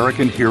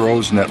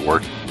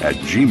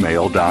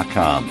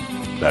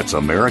AmericanHeroesNetwork@gmail.com. That's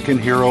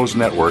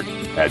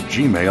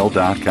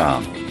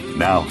AmericanHeroesNetwork@gmail.com.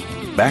 Now,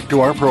 back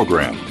to our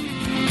program.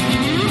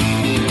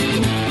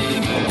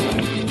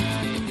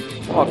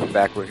 Welcome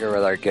back. We're here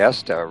with our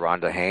guest,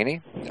 Rhonda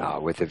Haney,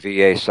 with the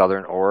VA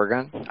Southern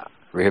Oregon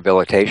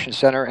Rehabilitation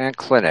Center and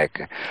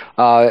Clinic.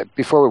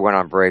 Before we went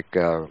on break,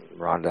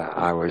 Rhonda,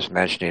 I was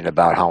mentioning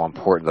about how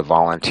important the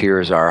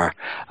volunteers are,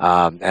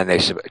 and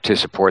to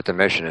support the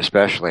mission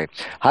especially.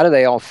 How do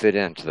they all fit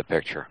into the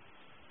picture?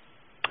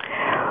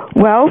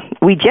 Well,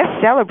 we just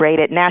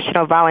celebrated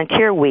National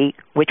Volunteer Week,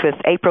 which was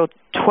April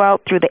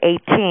 12th through the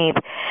 18th,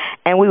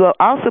 and we will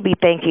also be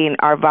thanking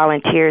our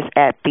volunteers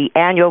at the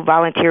annual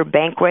volunteer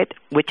banquet,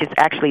 which is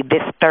actually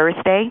this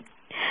Thursday.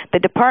 The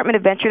Department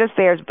of Veterans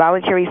Affairs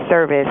Voluntary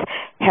Service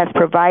has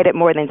provided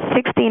more than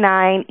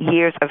 69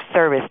 years of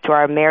service to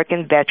our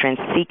American veterans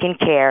seeking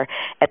care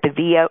at the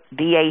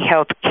VA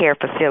health care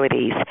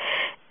facilities.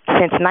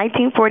 Since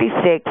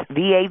 1946,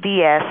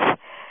 VAVS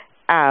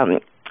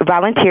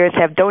volunteers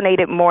have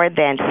donated more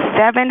than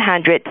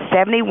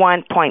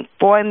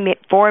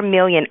 771.4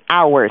 million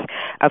hours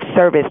of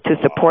service to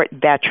support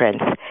veterans.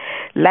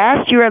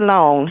 Last year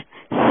alone,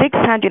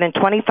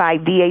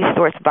 625 VA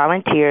source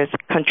volunteers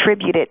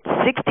contributed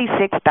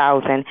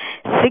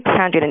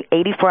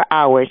 66,684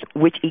 hours,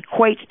 which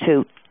equates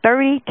to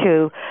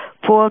 32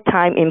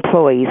 full-time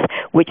employees,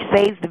 which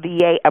saves the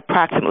VA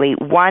approximately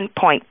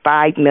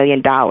 $1.5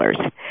 million.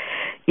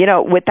 You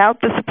know,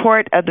 without the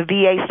support of the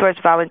VA source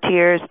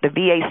volunteers, the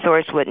VA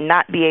source would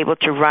not be able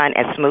to run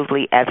as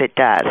smoothly as it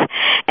does.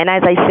 And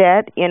as I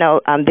said,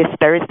 this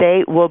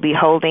Thursday we'll be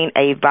holding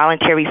a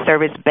voluntary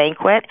service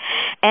banquet.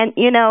 And,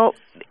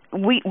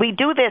 we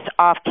do this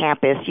off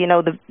campus.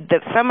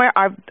 The summer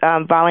our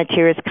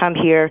volunteers come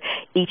here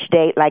each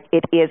day like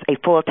it is a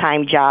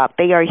full-time job.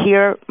 They are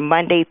here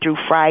Monday through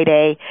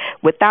Friday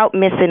without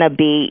missing a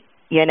beat,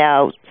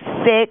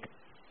 sick,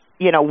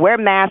 wear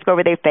masks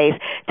over their face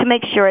to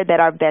make sure that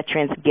our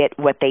veterans get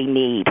what they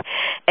need.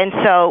 And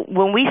so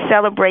when we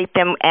celebrate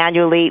them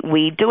annually,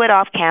 we do it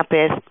off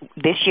campus.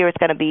 This year it's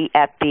going to be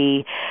at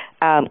the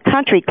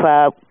country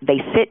club.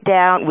 They sit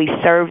down, we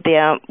serve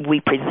them, we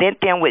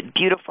present them with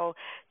beautiful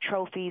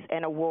trophies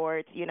and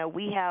awards.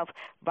 We have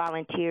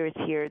volunteers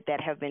here that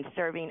have been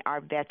serving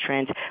our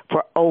veterans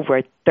for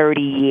over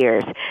 30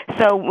 years.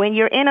 So when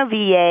you're in a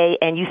VA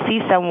and you see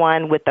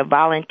someone with a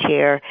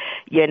volunteer,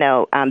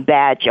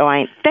 badge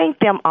on, thank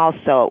them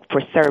also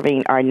for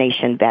serving our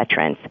nation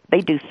veterans.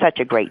 They do such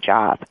a great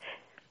job.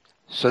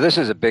 So this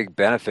is a big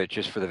benefit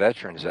just for the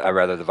veterans,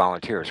 rather the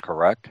volunteers,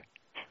 correct?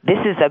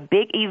 This is a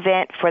big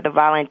event for the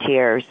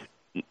volunteers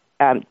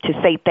to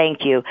say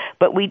thank you.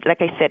 But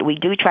like I said, we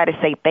do try to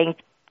say thank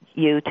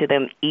you to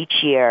them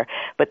each year.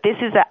 But this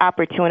is an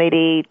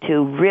opportunity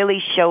to really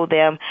show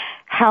them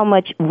how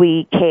much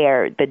we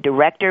care. The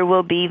director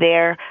will be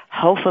there.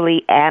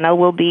 Hopefully Anna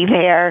will be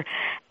there.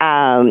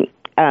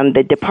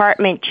 The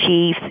department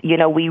chiefs,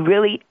 we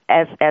really,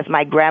 as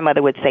my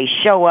grandmother would say,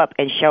 show up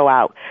and show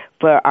out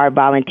for our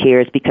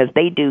volunteers because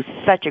they do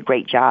such a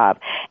great job.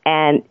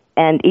 And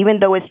even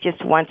though it's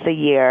just once a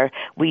year,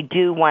 we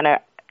do want to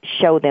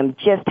show them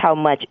just how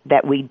much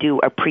that we do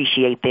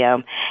appreciate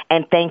them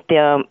and thank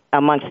them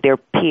amongst their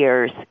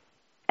peers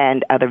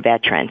and other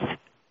veterans.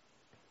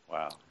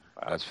 Wow,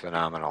 that's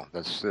phenomenal.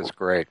 That's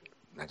great.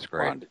 That's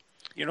great.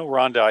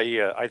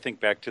 Rhonda, I think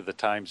back to the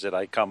times that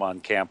I come on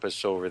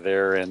campus over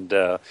there, and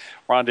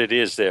Rhonda, it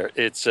is there.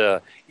 It's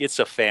a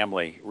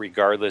family,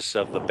 regardless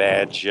of the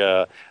badge,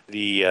 the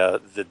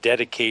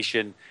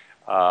dedication.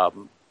 I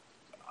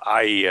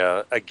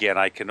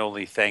can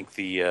only thank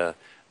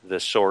the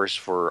source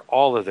for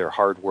all of their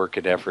hard work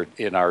and effort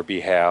in our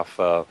behalf.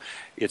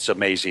 It's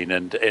amazing,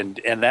 and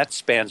that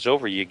spans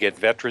over. You get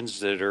veterans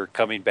that are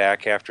coming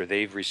back after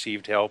they've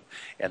received help,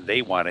 and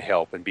they want to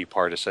help and be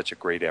part of such a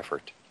great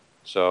effort.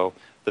 So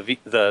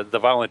the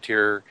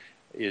volunteer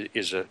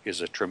is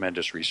a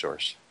tremendous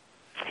resource.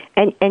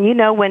 And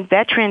when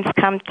veterans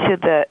come to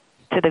the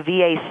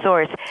VA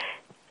source,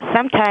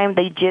 sometimes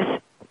they just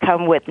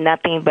come with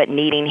nothing but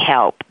needing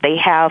help. They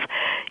have,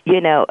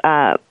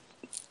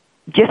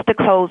 just the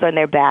clothes on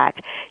their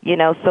back,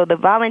 so the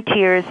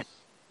volunteers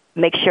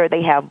make sure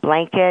they have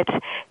blankets,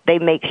 they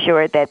make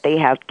sure that they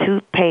have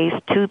toothpaste,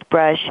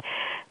 toothbrush,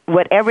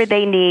 whatever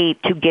they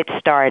need to get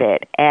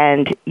started,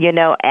 and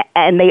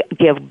and they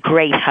give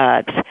great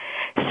hugs.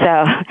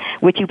 So,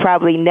 which you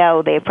probably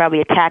know, they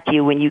probably attack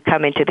you when you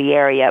come into the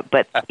area,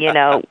 but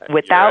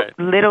without right.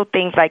 Little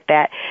things like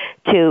that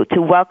to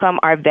welcome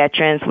our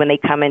veterans when they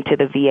come into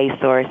the VA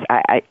source,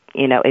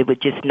 it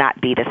would just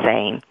not be the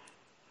same.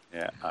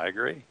 Yeah, I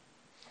agree.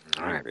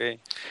 All right.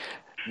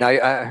 Now,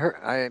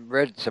 I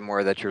read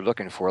somewhere that you're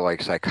looking for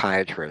like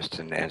psychiatrists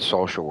and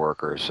social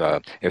workers.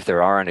 If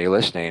there are any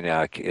listening,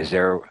 is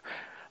there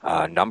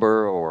a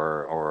number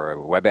or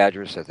a web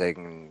address that they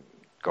can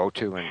go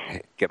to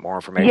and get more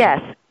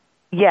information?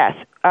 Yes.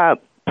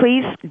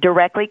 Please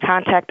directly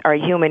contact our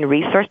Human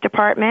Resource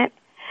Department,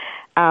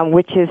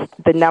 which is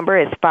the number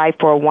is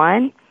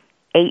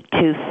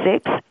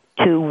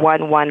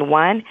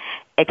 541-826-2111,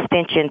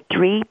 extension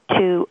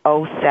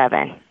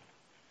 3207.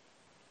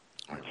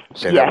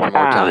 Say that one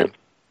more time.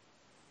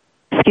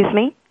 Excuse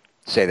me?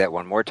 Say that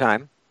one more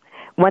time.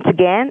 Once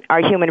again,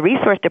 our Human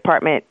Resource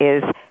Department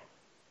is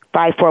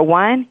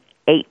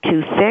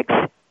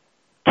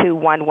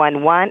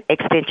 541-826-2111,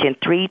 extension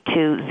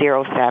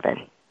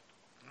 3207.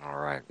 All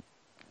right.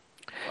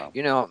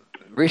 Wow.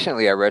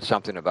 Recently I read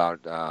something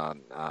about,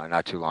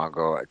 not too long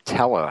ago,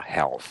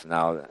 telehealth.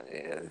 Now,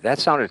 that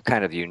sounded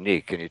kind of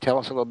unique. Can you tell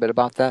us a little bit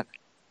about that?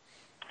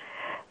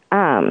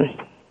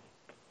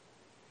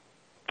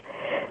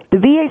 The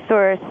VA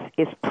Source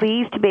is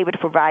pleased to be able to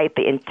provide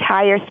the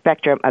entire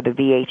spectrum of the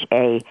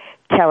VHA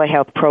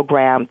telehealth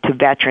program to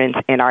veterans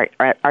in our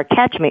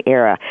catchment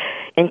area,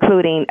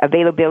 including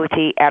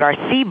availability at our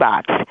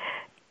CBOX.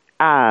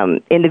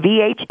 In the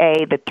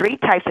VHA, the three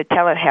types of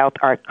telehealth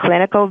are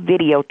clinical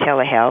video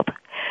telehealth,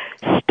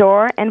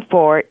 store and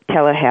forward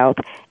telehealth,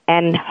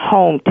 and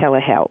home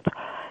telehealth.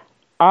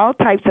 All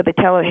types of the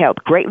telehealth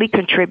greatly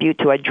contribute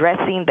to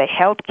addressing the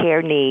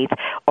healthcare needs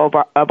of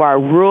our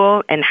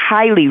rural and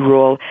highly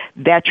rural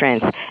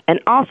veterans,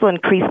 and also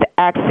increase the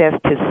access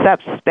to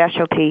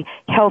subspecialty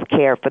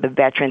healthcare for the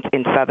veterans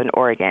in Southern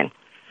Oregon.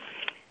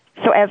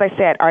 So as I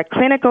said, our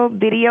clinical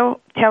video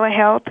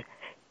telehealth,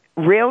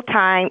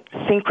 real-time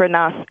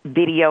synchronous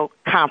video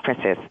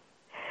conferences.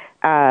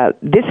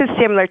 This is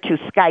similar to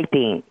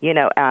Skyping.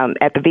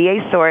 At the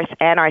VA Source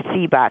and our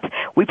CBOX,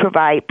 we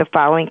provide the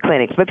following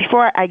clinics. But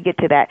before I get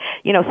to that,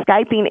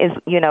 Skyping is,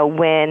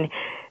 when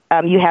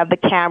you have the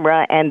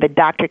camera and the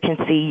doctor can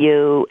see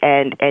you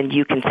and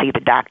you can see the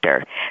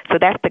doctor. So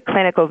that's the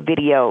clinical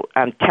video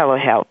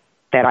telehealth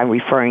that I'm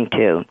referring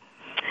to.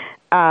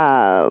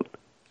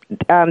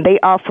 They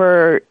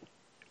offer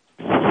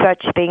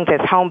such things as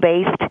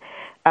home-based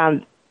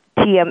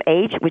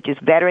TMH, which is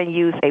veteran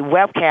use a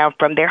webcam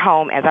from their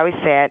home, as I always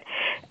said,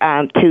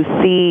 to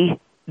see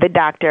the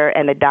doctor,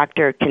 and the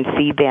doctor can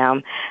see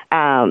them.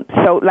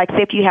 So, like,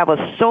 say if you have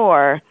a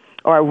sore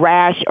or a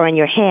rash on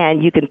your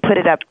hand, you can put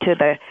it up to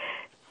the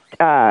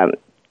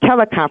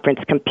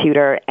teleconference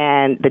computer,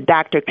 and the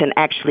doctor can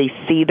actually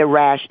see the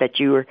rash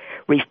that you're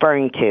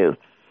referring to.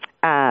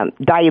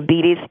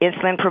 Diabetes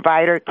insulin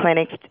provider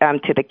clinics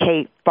to the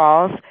Cape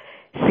Falls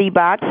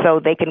CBOX, so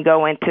they can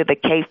go into the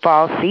Cape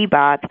Falls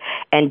CBOX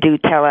and do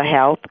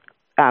telehealth,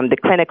 the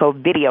clinical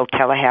video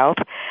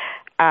telehealth.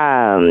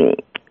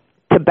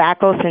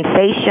 Tobacco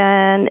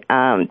cessation,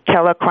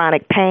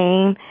 telechronic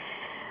pain,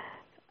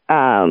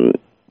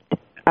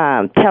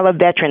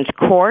 televeterans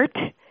court.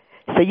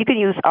 So you can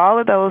use all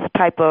of those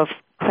type of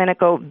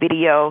clinical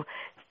video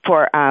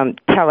for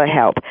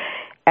telehealth.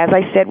 As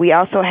I said, we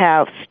also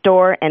have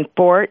store and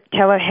forward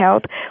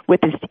telehealth,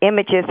 with the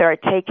images that are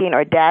taken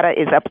or data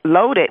is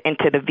uploaded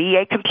into the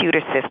VA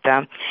computer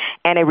system,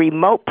 and a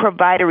remote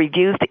provider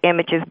reviews the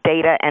images,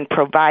 data, and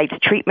provides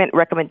treatment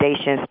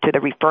recommendations to the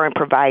referring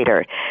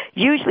provider,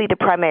 usually the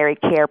primary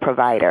care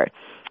provider.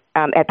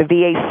 At the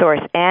VA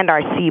Source and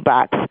our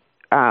CBOX,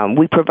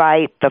 we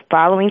provide the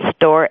following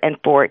store and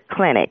forward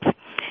clinics.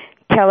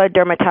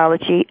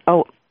 Teledermatology.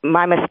 Oh,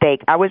 my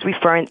mistake. I was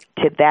referring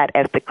to that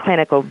as the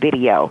clinical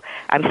video.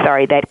 I'm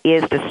sorry. That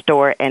is the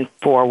store and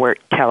forward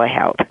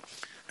telehealth.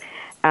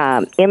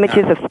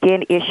 Images of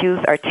skin issues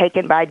are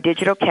taken by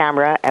digital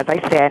camera, as I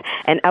said,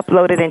 and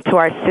uploaded into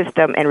our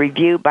system and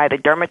reviewed by the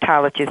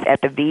dermatologist at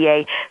the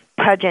VA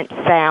Puget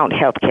Sound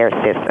healthcare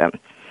system,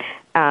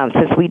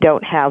 since we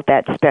don't have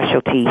that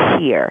specialty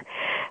here.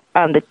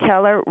 The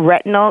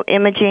teleretinal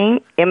imaging,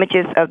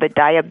 images of the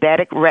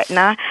diabetic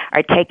retina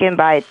are taken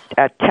by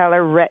a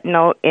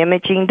teleretinal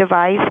imaging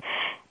device,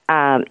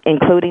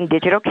 including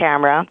digital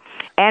camera,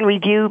 and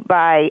reviewed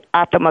by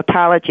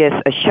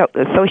ophthalmologists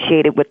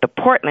associated with the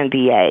Portland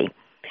VA.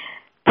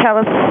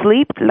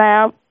 Telesleep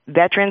lab,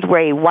 veterans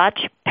wear a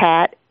watch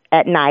pad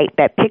at night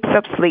that picks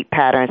up sleep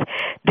patterns.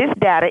 This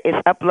data is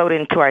uploaded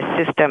into our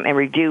system and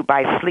reviewed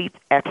by sleep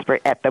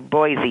expert at the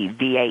Boise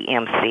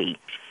VAMC.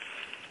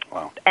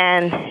 Wow.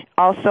 And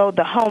also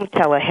the home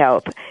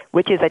telehealth,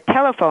 which is a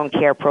telephone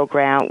care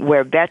program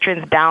where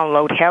veterans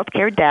download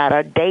healthcare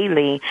data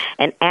daily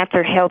and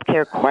answer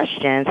healthcare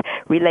questions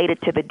related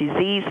to the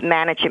disease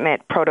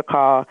management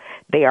protocol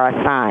they are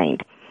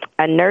assigned.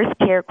 A nurse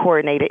care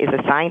coordinator is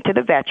assigned to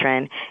the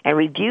veteran and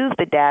reviews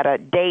the data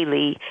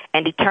daily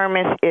and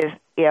determines if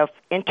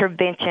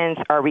interventions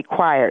are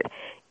required.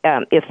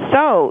 If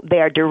so,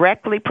 they are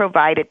directly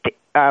provided.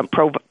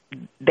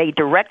 They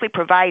directly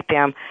provide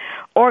them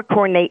or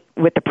coordinate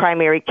with the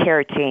primary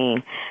care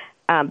team.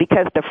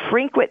 Because the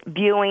frequent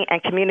viewing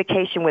and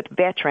communication with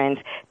veterans,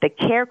 the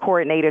care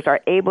coordinators are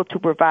able to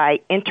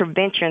provide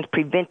interventions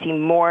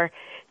preventing more,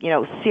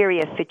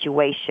 serious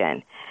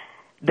situation.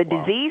 The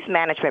disease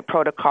management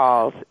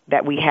protocols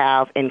that we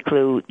have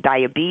include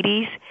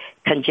diabetes,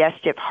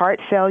 congestive heart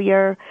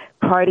failure,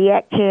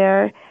 cardiac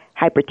care,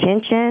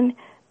 hypertension,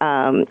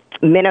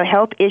 mental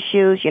health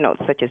issues,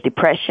 such as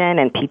depression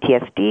and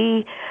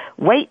PTSD,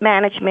 weight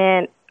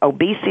management,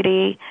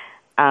 obesity,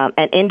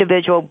 and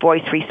individual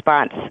voice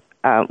response,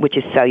 which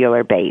is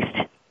cellular based.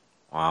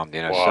 Wow,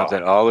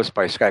 something, all this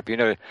by Skype.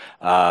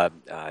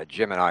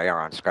 Jim and I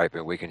are on Skype,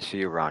 and we can see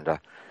you, Rhonda.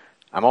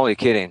 I'm only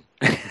kidding.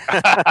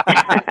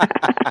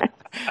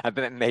 I've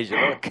been made you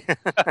look.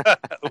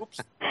 Oops.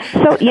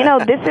 So,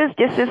 this is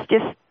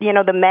just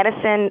the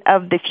medicine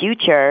of the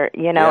future,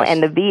 Yes.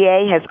 And the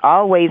VA has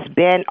always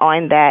been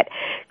on that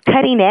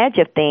cutting edge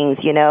of things,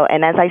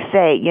 and as I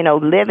say,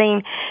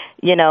 living,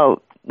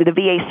 the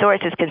VA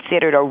SORCC is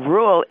considered a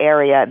rural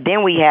area.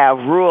 Then we have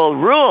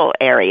rural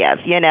areas,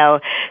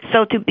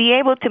 So to be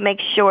able to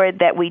make sure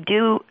that we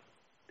do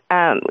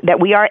that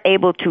we are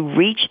able to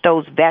reach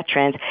those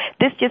veterans,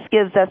 this just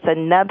gives us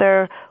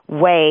another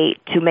way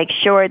to make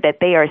sure that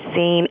they are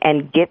seen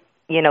and get,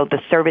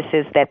 the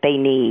services that they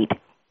need.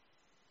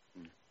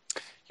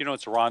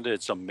 It's Rhonda.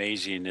 It's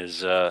amazing.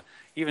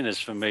 Even as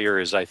familiar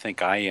as I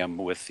think I am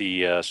with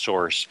the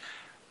SORCC,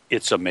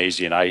 it's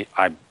amazing.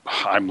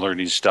 I'm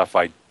learning stuff.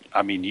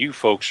 I mean, you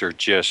folks are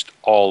just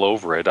all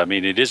over it. I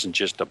mean, it isn't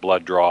just a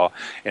blood draw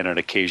and an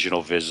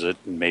occasional visit,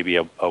 and maybe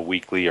a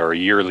weekly or a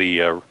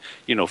yearly,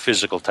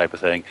 physical type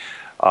of thing.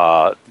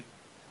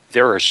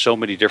 There are so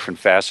many different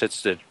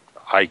facets that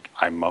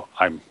I'm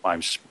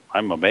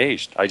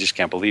amazed. I just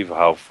can't believe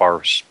how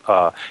far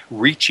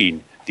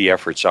reaching the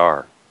efforts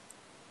are.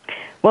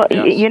 Well,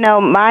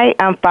 yes. My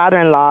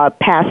father-in-law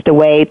passed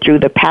away through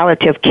the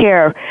palliative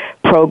care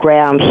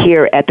program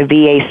here at the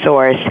VA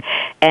SORCC,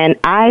 and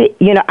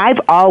I've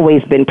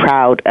always been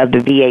proud of the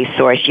VA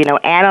SORCC.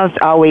 Anna's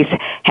always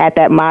had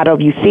that motto: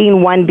 "You've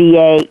seen one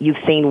VA,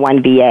 you've seen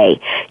one VA."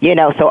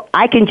 So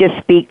I can just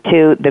speak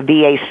to the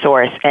VA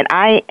SORCC, and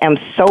I am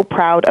so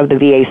proud of the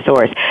VA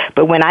SORCC.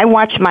 But when I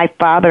watch my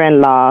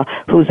father-in-law,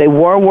 who's a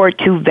World War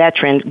II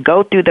veteran,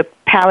 go through the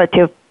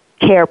palliative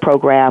care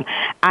program,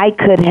 I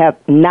could have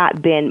not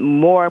been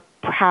more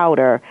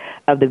prouder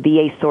of the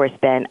VA SORCC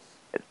than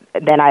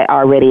I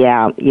already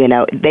am.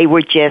 They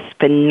were just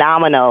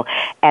phenomenal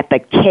at the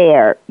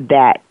care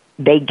that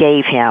they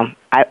gave him.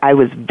 I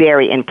was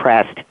very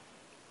impressed.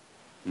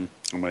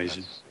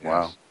 Amazing. Yes.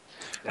 Wow.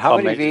 How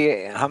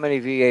many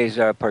VAs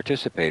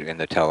participate in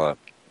the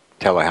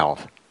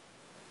telehealth?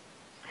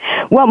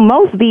 Well,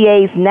 most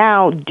VAs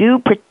now do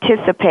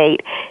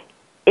participate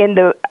in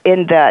the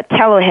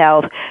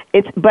telehealth.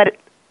 But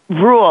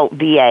rural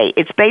VA.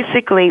 It's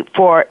basically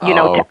for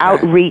to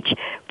outreach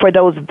for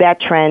those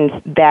veterans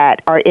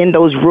that are in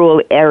those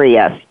rural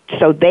areas,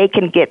 so they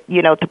can get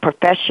to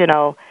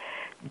professional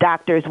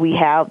doctors we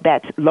have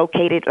that's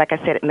located, like I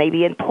said,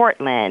 maybe in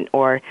Portland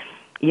or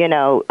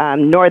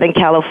Northern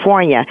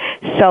California.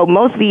 So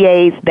most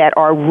VAs that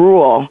are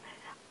rural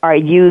are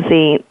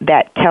using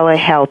that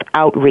telehealth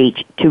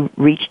outreach to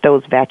reach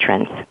those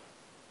veterans.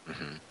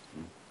 Mm-hmm.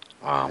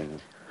 Wow.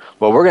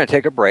 Well, we're going to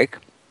take a break.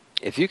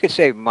 If you could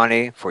save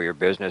money for your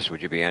business,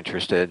 would you be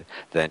interested?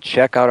 Then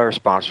check out our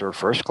sponsor,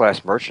 First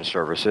Class Merchant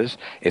Services.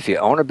 If you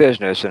own a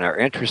business and are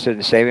interested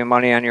in saving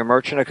money on your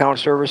merchant account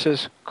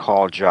services,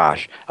 call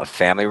Josh, a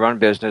family-run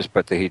business,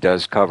 but he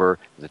does cover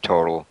the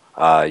total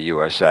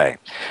USA.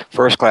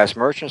 First Class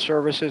Merchant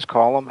Services,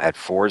 call them at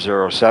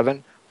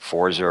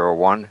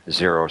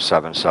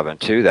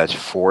 407-401-0772. That's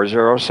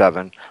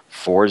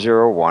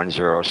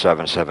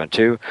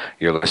 407-401-0772.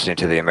 You're listening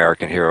to the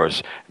American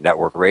Heroes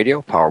Network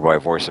Radio, powered by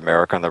Voice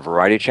America on the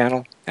Variety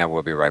Channel, and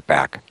we'll be right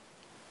back.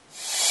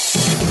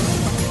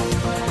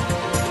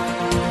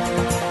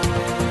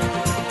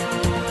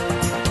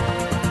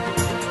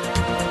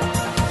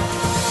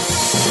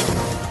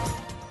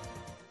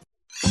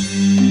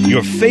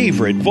 Your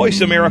favorite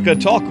Voice America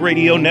Talk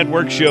Radio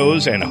Network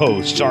shows and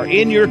hosts are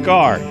in your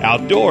car,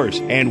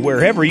 outdoors, and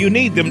wherever you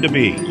need them to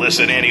be.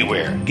 Listen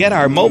anywhere. Get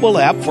our mobile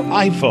app for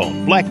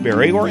iPhone,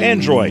 BlackBerry, or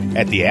Android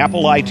at the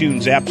Apple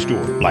iTunes App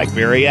Store,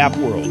 BlackBerry App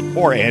World,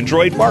 or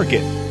Android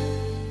Market.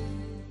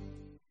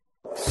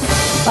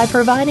 By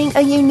providing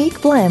a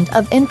unique blend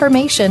of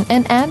information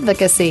and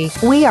advocacy,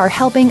 we are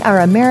helping our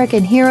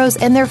American heroes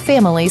and their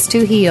families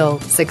to heal,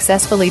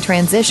 successfully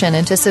transition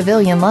into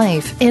civilian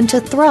life, and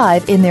to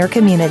thrive in their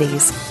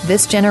communities.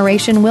 This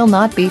generation will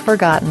not be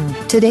forgotten.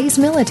 Today's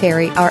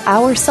military are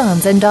our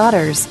sons and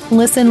daughters.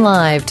 Listen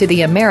live to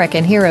the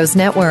American Heroes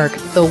Network,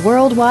 the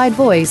worldwide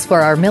voice for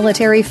our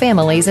military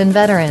families and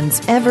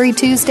veterans, every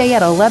Tuesday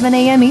at 11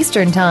 a.m.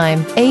 Eastern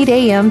Time, 8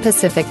 a.m.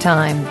 Pacific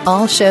Time.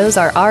 All shows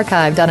are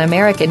archived on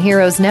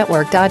AmericanHeroesNetwork.com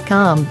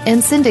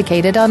and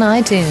syndicated on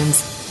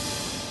iTunes.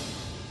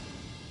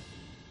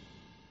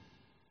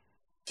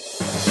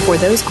 For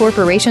those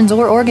corporations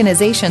or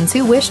organizations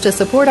who wish to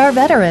support our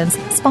veterans,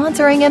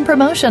 sponsoring and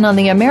promotion on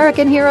the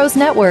American Heroes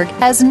Network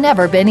has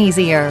never been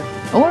easier.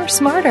 or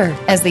smarter,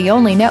 as the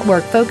only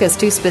network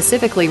focused to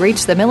specifically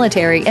reach the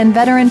military and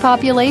veteran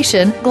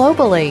population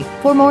globally.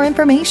 For more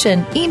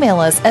information, email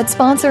us at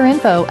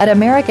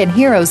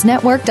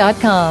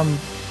sponsorinfo@AmericanHeroesNetwork.com.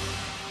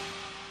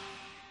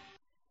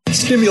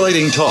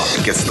 Stimulating talk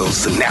gets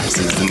those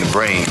synapses in the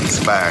brain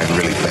firing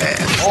really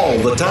fast. All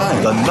the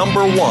time. The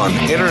number one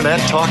internet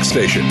talk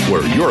station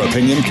where your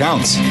opinion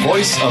counts.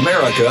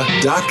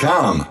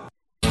 VoiceAmerica.com.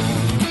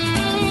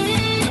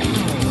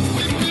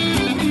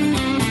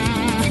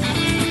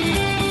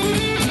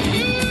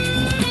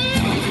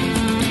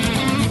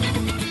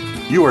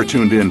 You are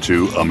tuned in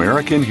to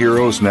American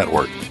Heroes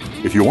Network.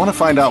 If you want to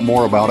find out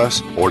more about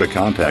us or to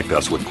contact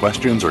us with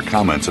questions or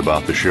comments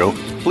about the show,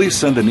 please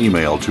send an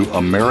email to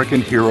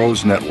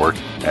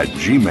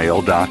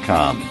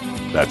AmericanHeroesNetwork@gmail.com.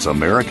 That's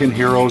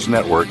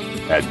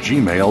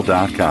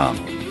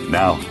AmericanHeroesNetwork@gmail.com.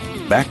 Now,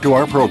 back to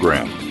our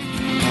program.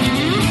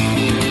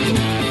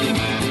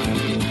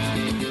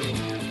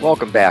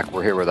 Welcome back.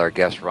 We're here with our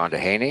guest, Rhonda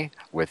Haney,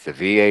 with the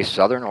VA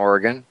Southern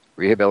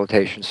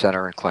Rehabilitation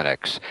Center and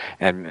Clinics.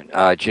 And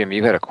Jim,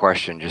 you had a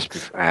question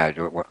just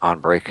on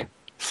break.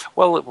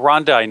 Well,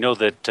 Rhonda, I know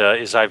that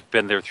as I've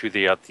been there through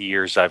the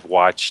years, I've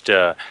watched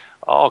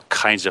all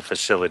kinds of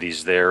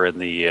facilities there in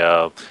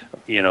the,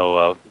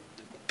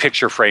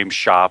 picture frame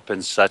shop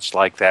and such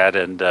like that,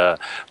 and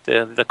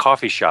the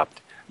coffee shop.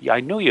 I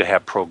know you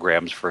have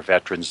programs for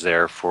veterans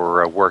there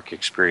for work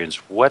experience.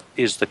 What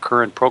is the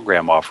current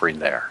program offering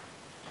there?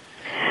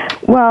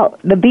 Well,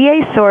 the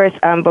VA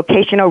SORCC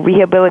Vocational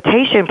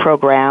Rehabilitation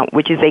Program,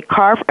 which is a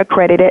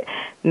CARF-accredited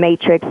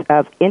matrix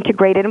of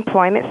integrated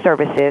employment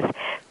services,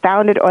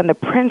 founded on the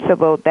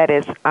principle that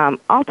is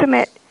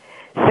ultimate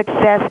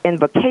success in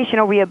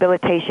vocational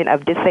rehabilitation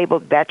of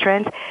disabled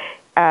veterans,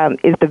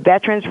 is the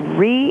veterans'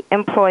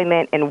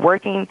 re-employment in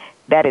working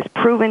that is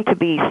proven to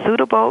be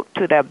suitable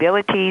to their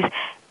abilities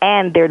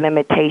and their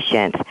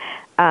limitations.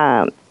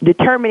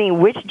 Determining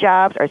which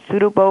jobs are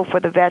suitable for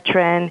the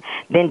veteran,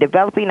 then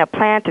developing a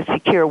plan to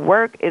secure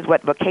work is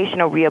what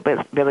vocational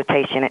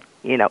rehabilitation,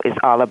 is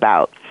all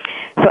about.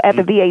 So at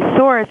the VA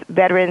SORCC,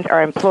 veterans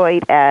are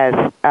employed as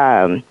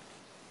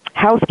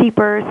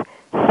housekeepers,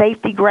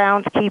 safety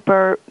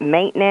groundskeeper,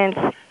 maintenance.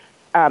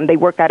 They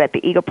work out at the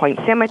Eagle Point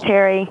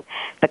Cemetery,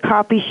 the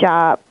coffee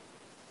shop,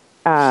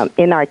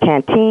 in our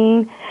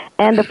canteen,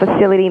 and the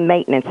facility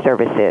maintenance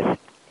services.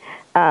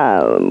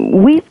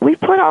 We've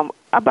put on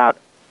about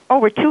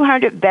over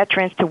 200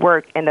 veterans to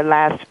work in the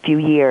last few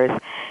years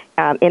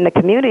in the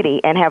community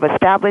and have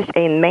established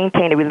and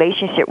maintained a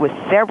relationship with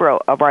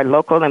several of our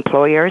local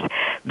employers.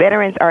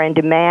 Veterans are in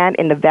demand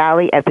in the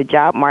Valley as the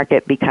job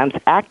market becomes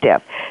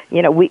active.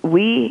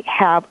 We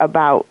have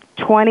about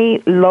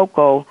 20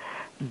 local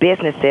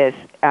businesses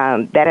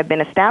that have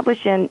been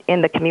established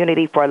in the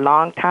community for a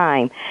long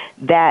time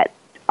that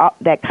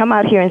come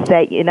out here and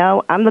say,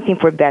 I'm looking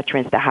for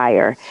veterans to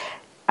hire.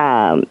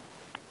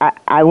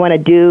 I want to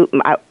do,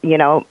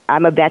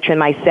 I'm a veteran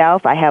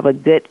myself. I have a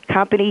good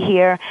company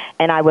here,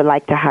 and I would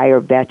like to hire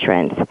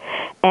veterans.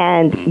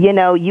 And,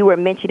 you were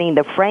mentioning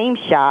the frame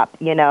shop.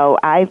 We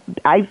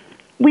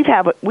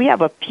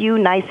have a few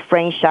nice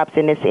frame shops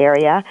in this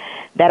area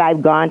that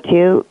I've gone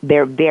to.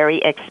 They're very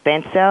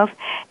expensive,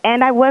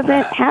 and I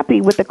wasn't happy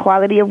with the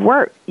quality of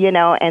work,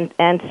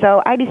 and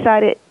so I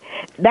decided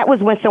that was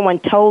when someone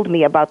told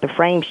me about the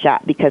frame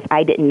shop because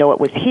I didn't know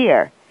it was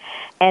here.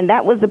 And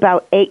that was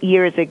about 8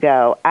 years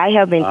ago. I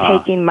have been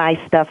taking my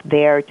stuff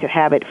there to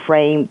have it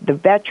framed. The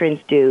veterans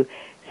do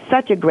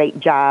such a great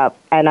job,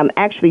 and I'm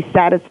actually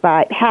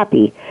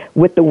happy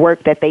with the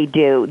work that they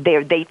do.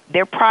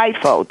 They're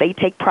prideful. They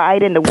take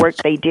pride in the work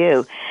they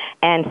do.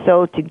 And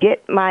so to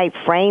get my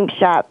frame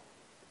shop,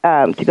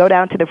 to go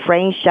down to the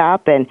frame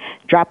shop and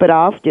drop it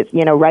off, just,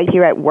 right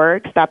here at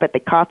work, stop at the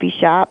coffee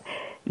shop,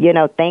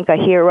 thank a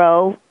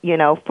hero,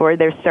 for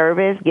their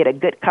service, get a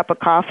good cup of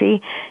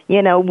coffee.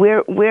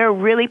 We're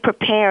really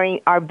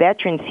preparing our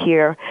veterans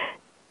here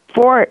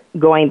for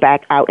going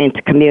back out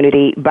into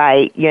community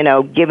by,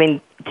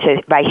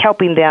 by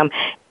helping them,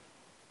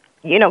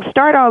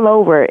 start all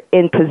over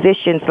in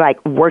positions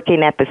like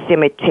working at the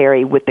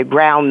cemetery with the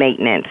ground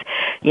maintenance,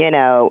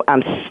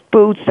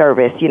 food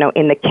service,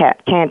 in the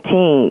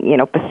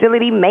canteen,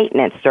 facility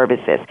maintenance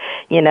services,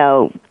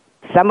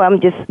 Some of them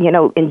just,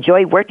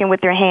 enjoy working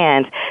with their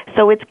hands.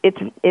 So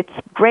it's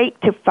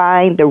great to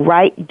find the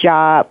right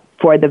job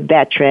for the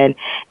veteran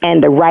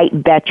and the right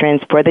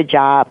veterans for the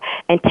job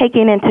and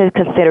taking into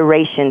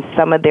consideration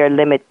some of their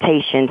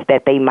limitations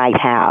that they might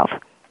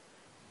have.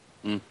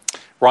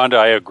 Rhonda,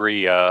 I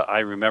agree. I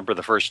remember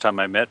the first time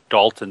I met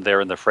Dalton there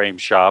in the frame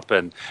shop,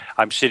 and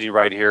I'm sitting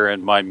right here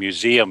in my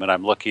museum, and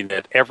I'm looking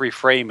at every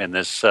frame in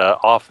this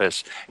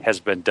office has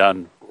been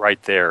done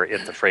right there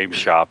at the frame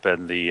shop,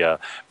 and the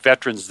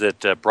veterans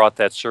that brought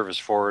that service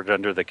forward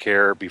under the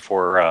care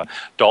before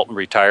Dalton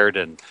retired,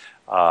 and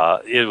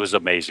it was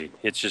amazing.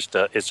 It's just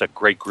it's a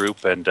great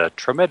group and a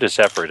tremendous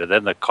effort. And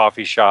then the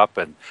coffee shop,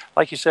 and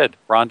like you said,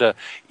 Rhonda,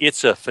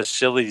 it's a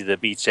facility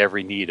that meets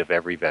every need of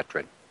every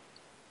veteran.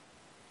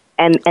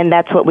 And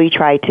that's what we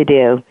try to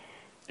do.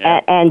 Yeah.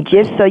 And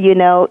just so you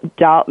know,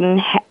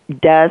 Dalton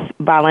does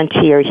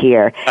volunteer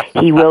here.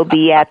 He will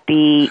be at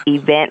the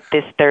event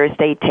this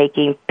Thursday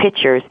taking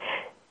pictures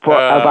of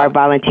our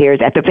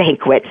volunteers at the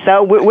banquet.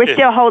 So we're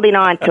still holding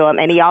on to him,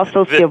 and he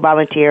also still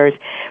volunteers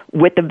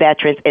with the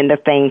veterans in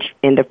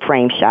the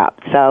frame shop.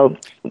 So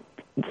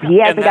he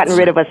hasn't gotten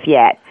rid of us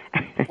yet.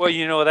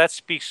 Well, that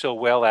speaks so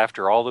well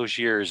after all those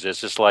years.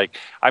 It's just like,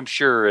 I'm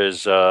sure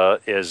as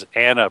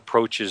Anna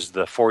approaches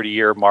the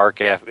 40-year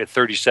mark at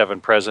 37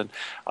 present,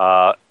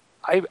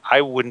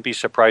 I wouldn't be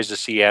surprised to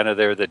see Anna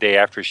there the day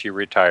after she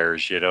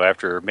retires,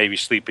 after maybe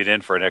sleeping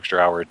in for an extra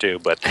hour or two.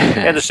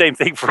 And the same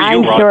thing for you,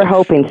 I'm Rhonda. sure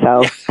hoping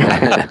so.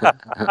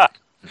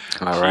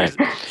 All right.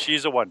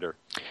 She's a wonder.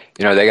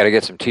 They got to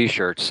get some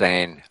T-shirts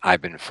saying,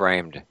 "I've been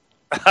framed."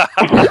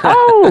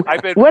 Oh,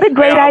 what a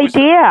great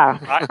idea!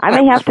 I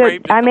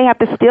may have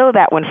to steal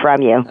that one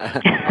from you.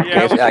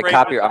 Yeah, I'm going to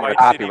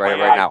copyright it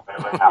right now.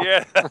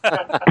 Yeah.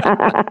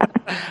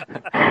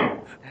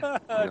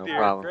 No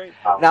problem. Great.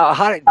 Now,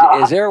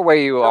 is there a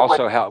way you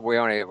also help? We're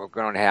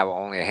going to have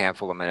only a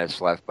handful of minutes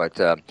left, but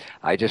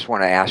I just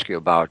want to ask you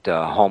about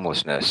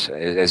homelessness.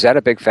 Is that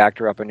a big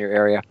factor up in your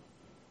area?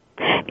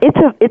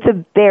 It's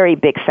a very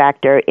big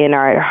factor in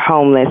our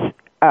homeless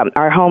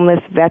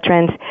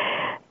veterans.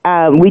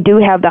 We do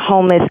have the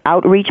homeless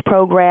outreach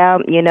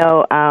program.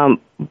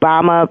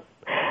 Obama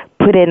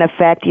put in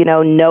effect,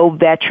 no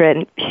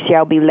veteran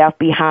shall be left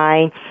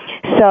behind.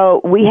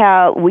 So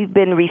we've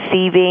been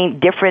receiving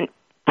different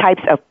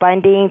types of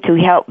funding to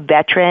help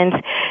veterans,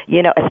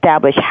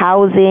 establish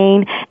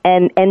housing,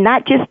 and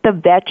not just the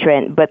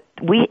veteran, but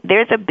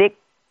there's a big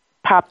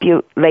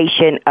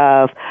population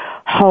of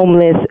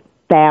homeless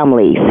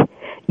families.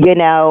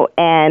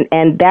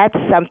 And that's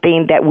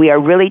something that we are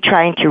really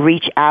trying to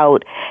reach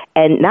out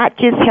and not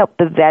just help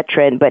the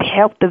veteran, but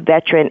help the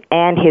veteran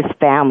and his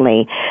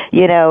family.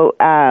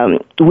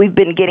 We've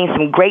been getting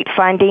some great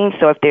funding,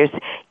 so if there's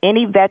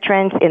any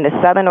veterans in the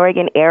Southern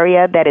Oregon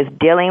area that is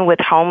dealing with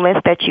homeless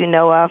that you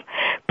know of,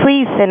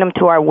 please send them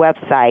to our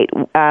website.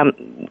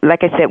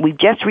 Like I said, we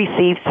just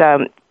received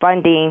some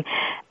funding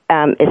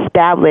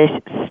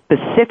established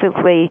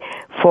specifically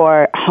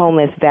for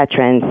homeless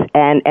veterans,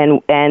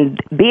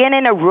 and being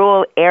in a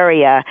rural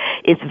area,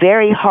 it's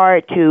very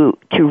hard to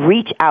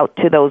reach out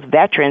to those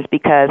veterans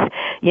because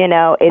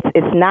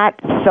it's not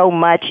so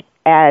much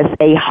as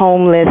a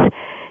homeless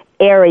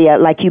area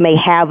like you may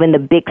have in the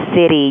big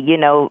city,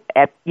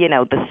 at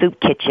the soup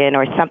kitchen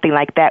or something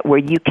like that, where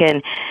you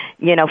can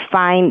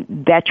find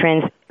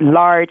veterans,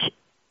 large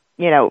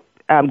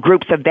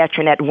groups of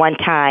veterans at one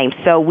time.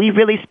 So we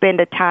really spend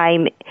the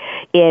time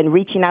in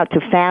reaching out to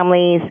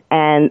families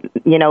and,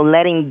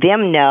 letting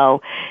them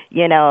know,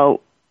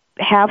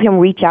 have him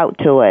reach out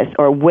to us,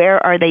 or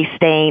where are they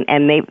staying,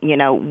 and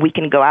we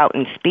can go out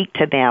and speak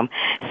to them.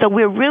 So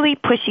we're really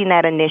pushing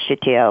that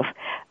initiative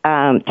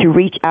to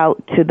reach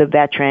out to the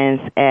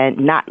veterans and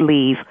not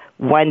leave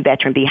one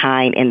veteran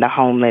behind in the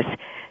homeless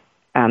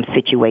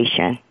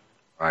situation.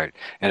 Right,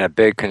 and a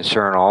big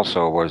concern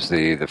also was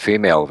the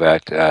female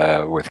vet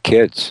with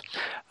kids.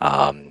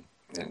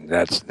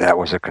 That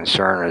was a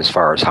concern as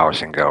far as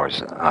housing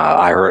goes.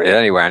 I heard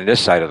anyway on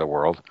this side of the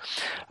world.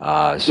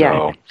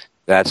 So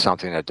that's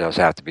something that does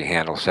have to be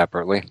handled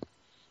separately.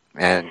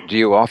 And do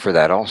you offer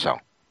that also?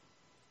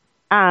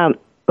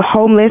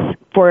 Homeless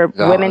for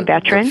women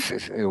veterans?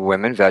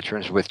 Women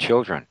veterans with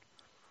children.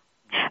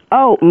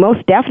 Oh,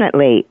 most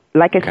definitely.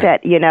 Like I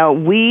said,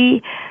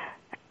 we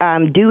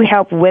do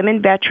help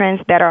women veterans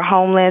that are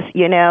homeless.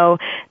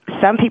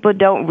 Some people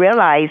don't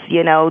realize,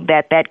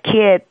 that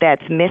kid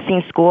that's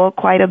missing school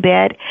quite a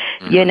bit,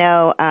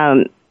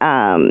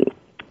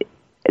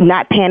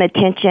 not paying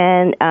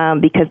attention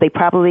because they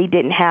probably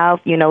didn't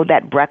have,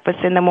 that breakfast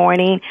in the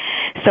morning.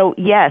 So,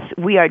 yes,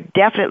 we are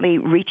definitely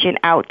reaching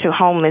out to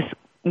homeless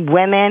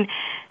women,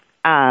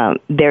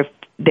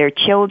 their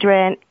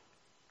children.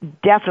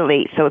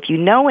 Definitely. So if you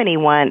know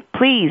anyone,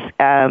 please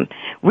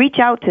reach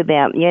out to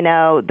them.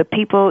 The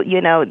people,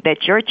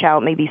 that your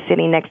child may be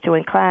sitting next to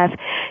in class,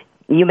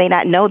 you may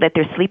not know that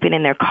they're sleeping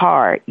in their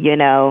car,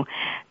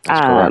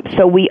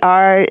 So we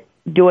are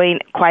doing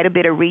quite a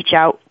bit of reach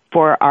out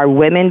for our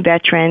women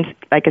veterans.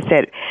 Like I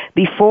said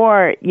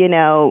before,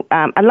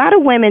 a lot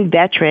of women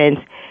veterans,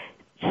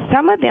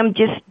 some of them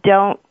just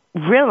don't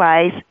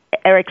realize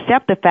or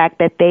accept the fact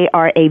that they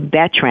are a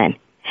veteran.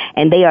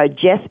 And they are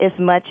just as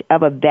much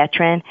of a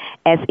veteran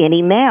as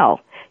any male.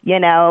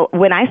 When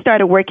I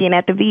started working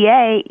at the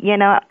VA,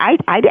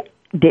 I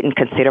didn't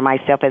consider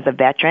myself as a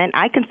veteran.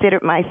 I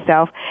considered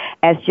myself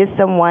as just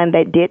someone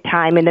that did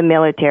time in the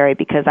military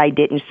because I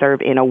didn't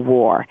serve in a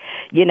war.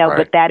 Right.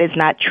 But that is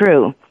not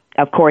true,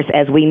 of course,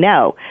 as we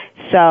know.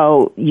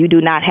 So you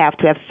do not have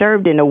to have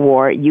served in a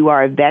war. You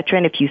are a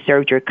veteran if you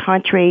served your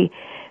country,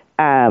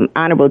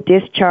 honorable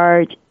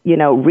discharge,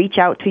 reach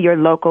out to your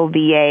local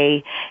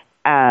VA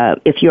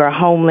if you are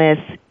homeless,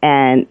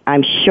 and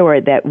I'm sure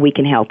that we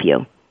can help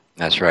you.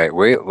 That's right.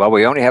 We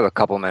only have a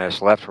couple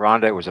minutes left.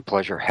 Rhonda, it was a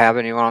pleasure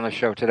having you on the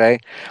show today.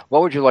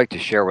 What would you like to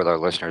share with our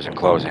listeners in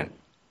closing?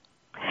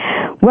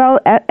 Well,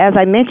 as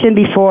I mentioned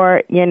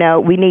before,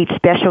 we need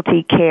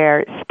specialty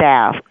care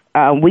staff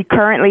We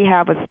currently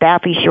have a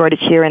staffing shortage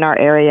here in our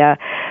area.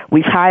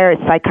 We've hired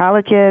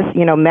psychologists,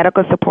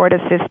 medical support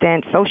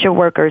assistants, social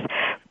workers,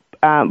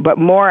 but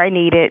more are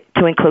needed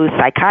to include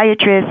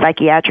psychiatrists,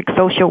 psychiatric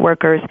social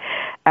workers.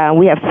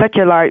 We have such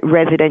a large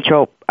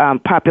residential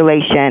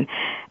population.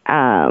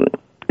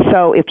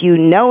 So if you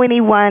know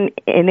anyone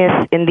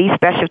in these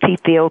specialty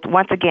fields,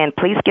 once again,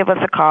 please give us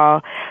a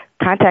call.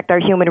 Contact our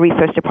Human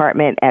Resource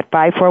Department at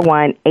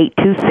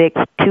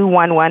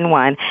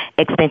 541-826-2111,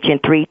 extension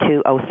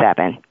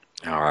 3207.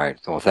 All right.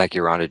 Well, thank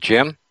you, Rhonda.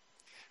 Jim?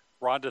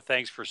 Rhonda,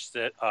 thanks for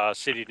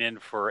sitting in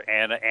for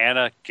Anna.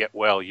 Anna, get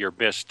well. You're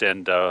missed.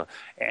 And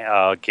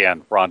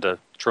again, Rhonda,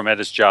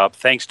 tremendous job.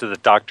 Thanks to the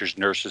doctors,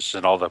 nurses,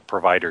 and all the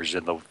providers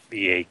in the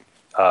VA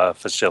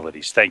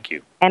facilities. Thank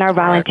you. And our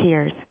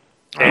volunteers.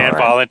 And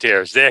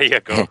volunteers. There you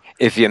go.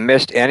 If you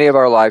missed any of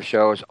our live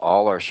shows,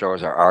 all our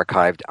shows are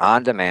archived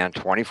on demand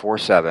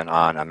 24/7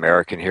 on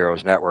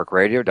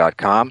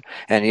AmericanHeroesNetworkRadio.com.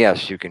 And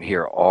yes, you can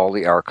hear all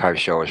the archive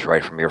shows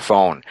right from your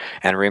phone.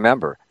 And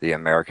remember, the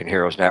American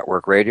Heroes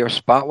Network Radio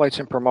spotlights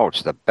and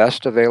promotes the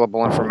best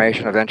available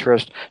information of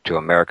interest to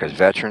America's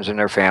veterans and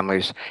their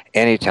families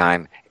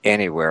anytime,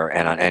 anywhere,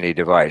 and on any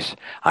device.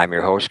 I'm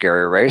your host,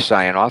 Gary Ray,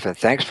 signing off, and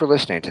thanks for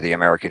listening to the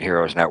American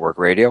Heroes Network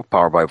Radio,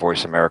 powered by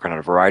Voice America on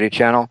the Variety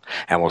Channel,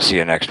 and we'll see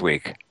you next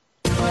week.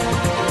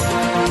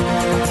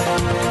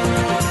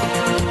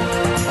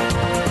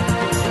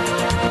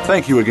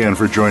 Thank you again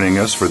for joining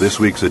us for this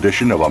week's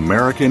edition of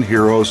American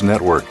Heroes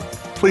Network.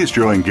 Please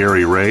join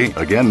Gary Ray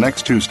again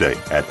next Tuesday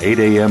at 8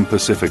 a.m.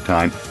 Pacific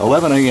Time,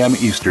 11 a.m.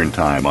 Eastern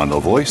Time on the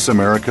Voice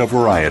America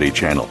Variety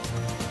Channel.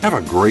 Have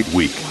a great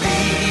week.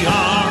 We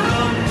are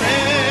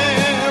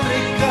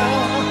America,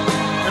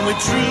 and we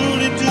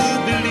truly do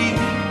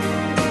believe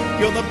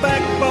you're the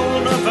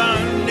backbone of our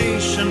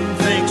nation.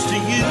 Thanks to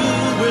you,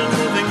 we're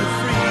living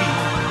free.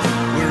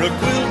 We're a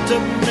quilt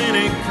of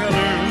many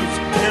colors,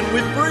 and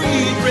we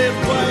breathe red,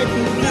 white,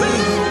 and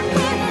blue.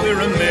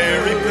 We're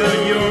America,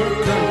 your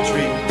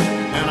country,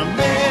 and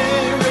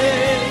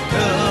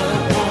America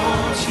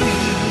wants you.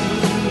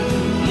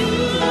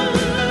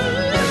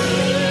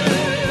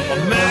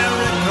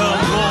 America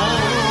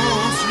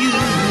wants you.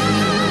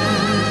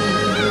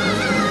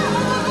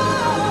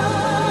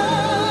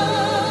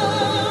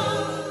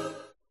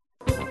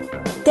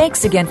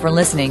 Thanks again for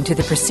listening to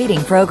the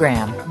preceding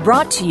program,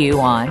 brought to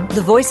you on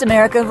the Voice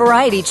America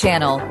Variety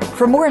Channel.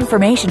 For more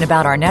information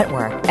about our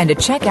network and to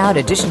check out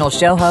additional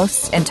show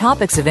hosts and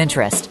topics of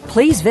interest,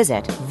 please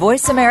visit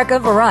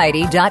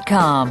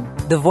voiceamericavariety.com.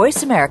 The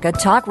Voice America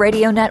Talk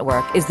Radio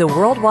Network is the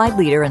worldwide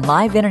leader in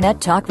live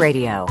Internet talk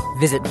radio.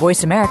 Visit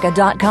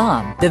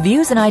voiceamerica.com. The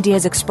views and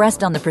ideas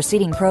expressed on the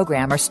preceding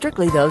program are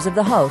strictly those of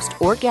the host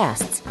or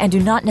guests and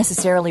do not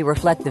necessarily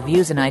reflect the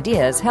views and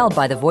ideas held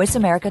by the Voice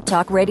America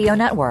Talk Radio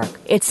Network,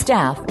 its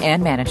staff,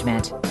 and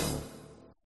management.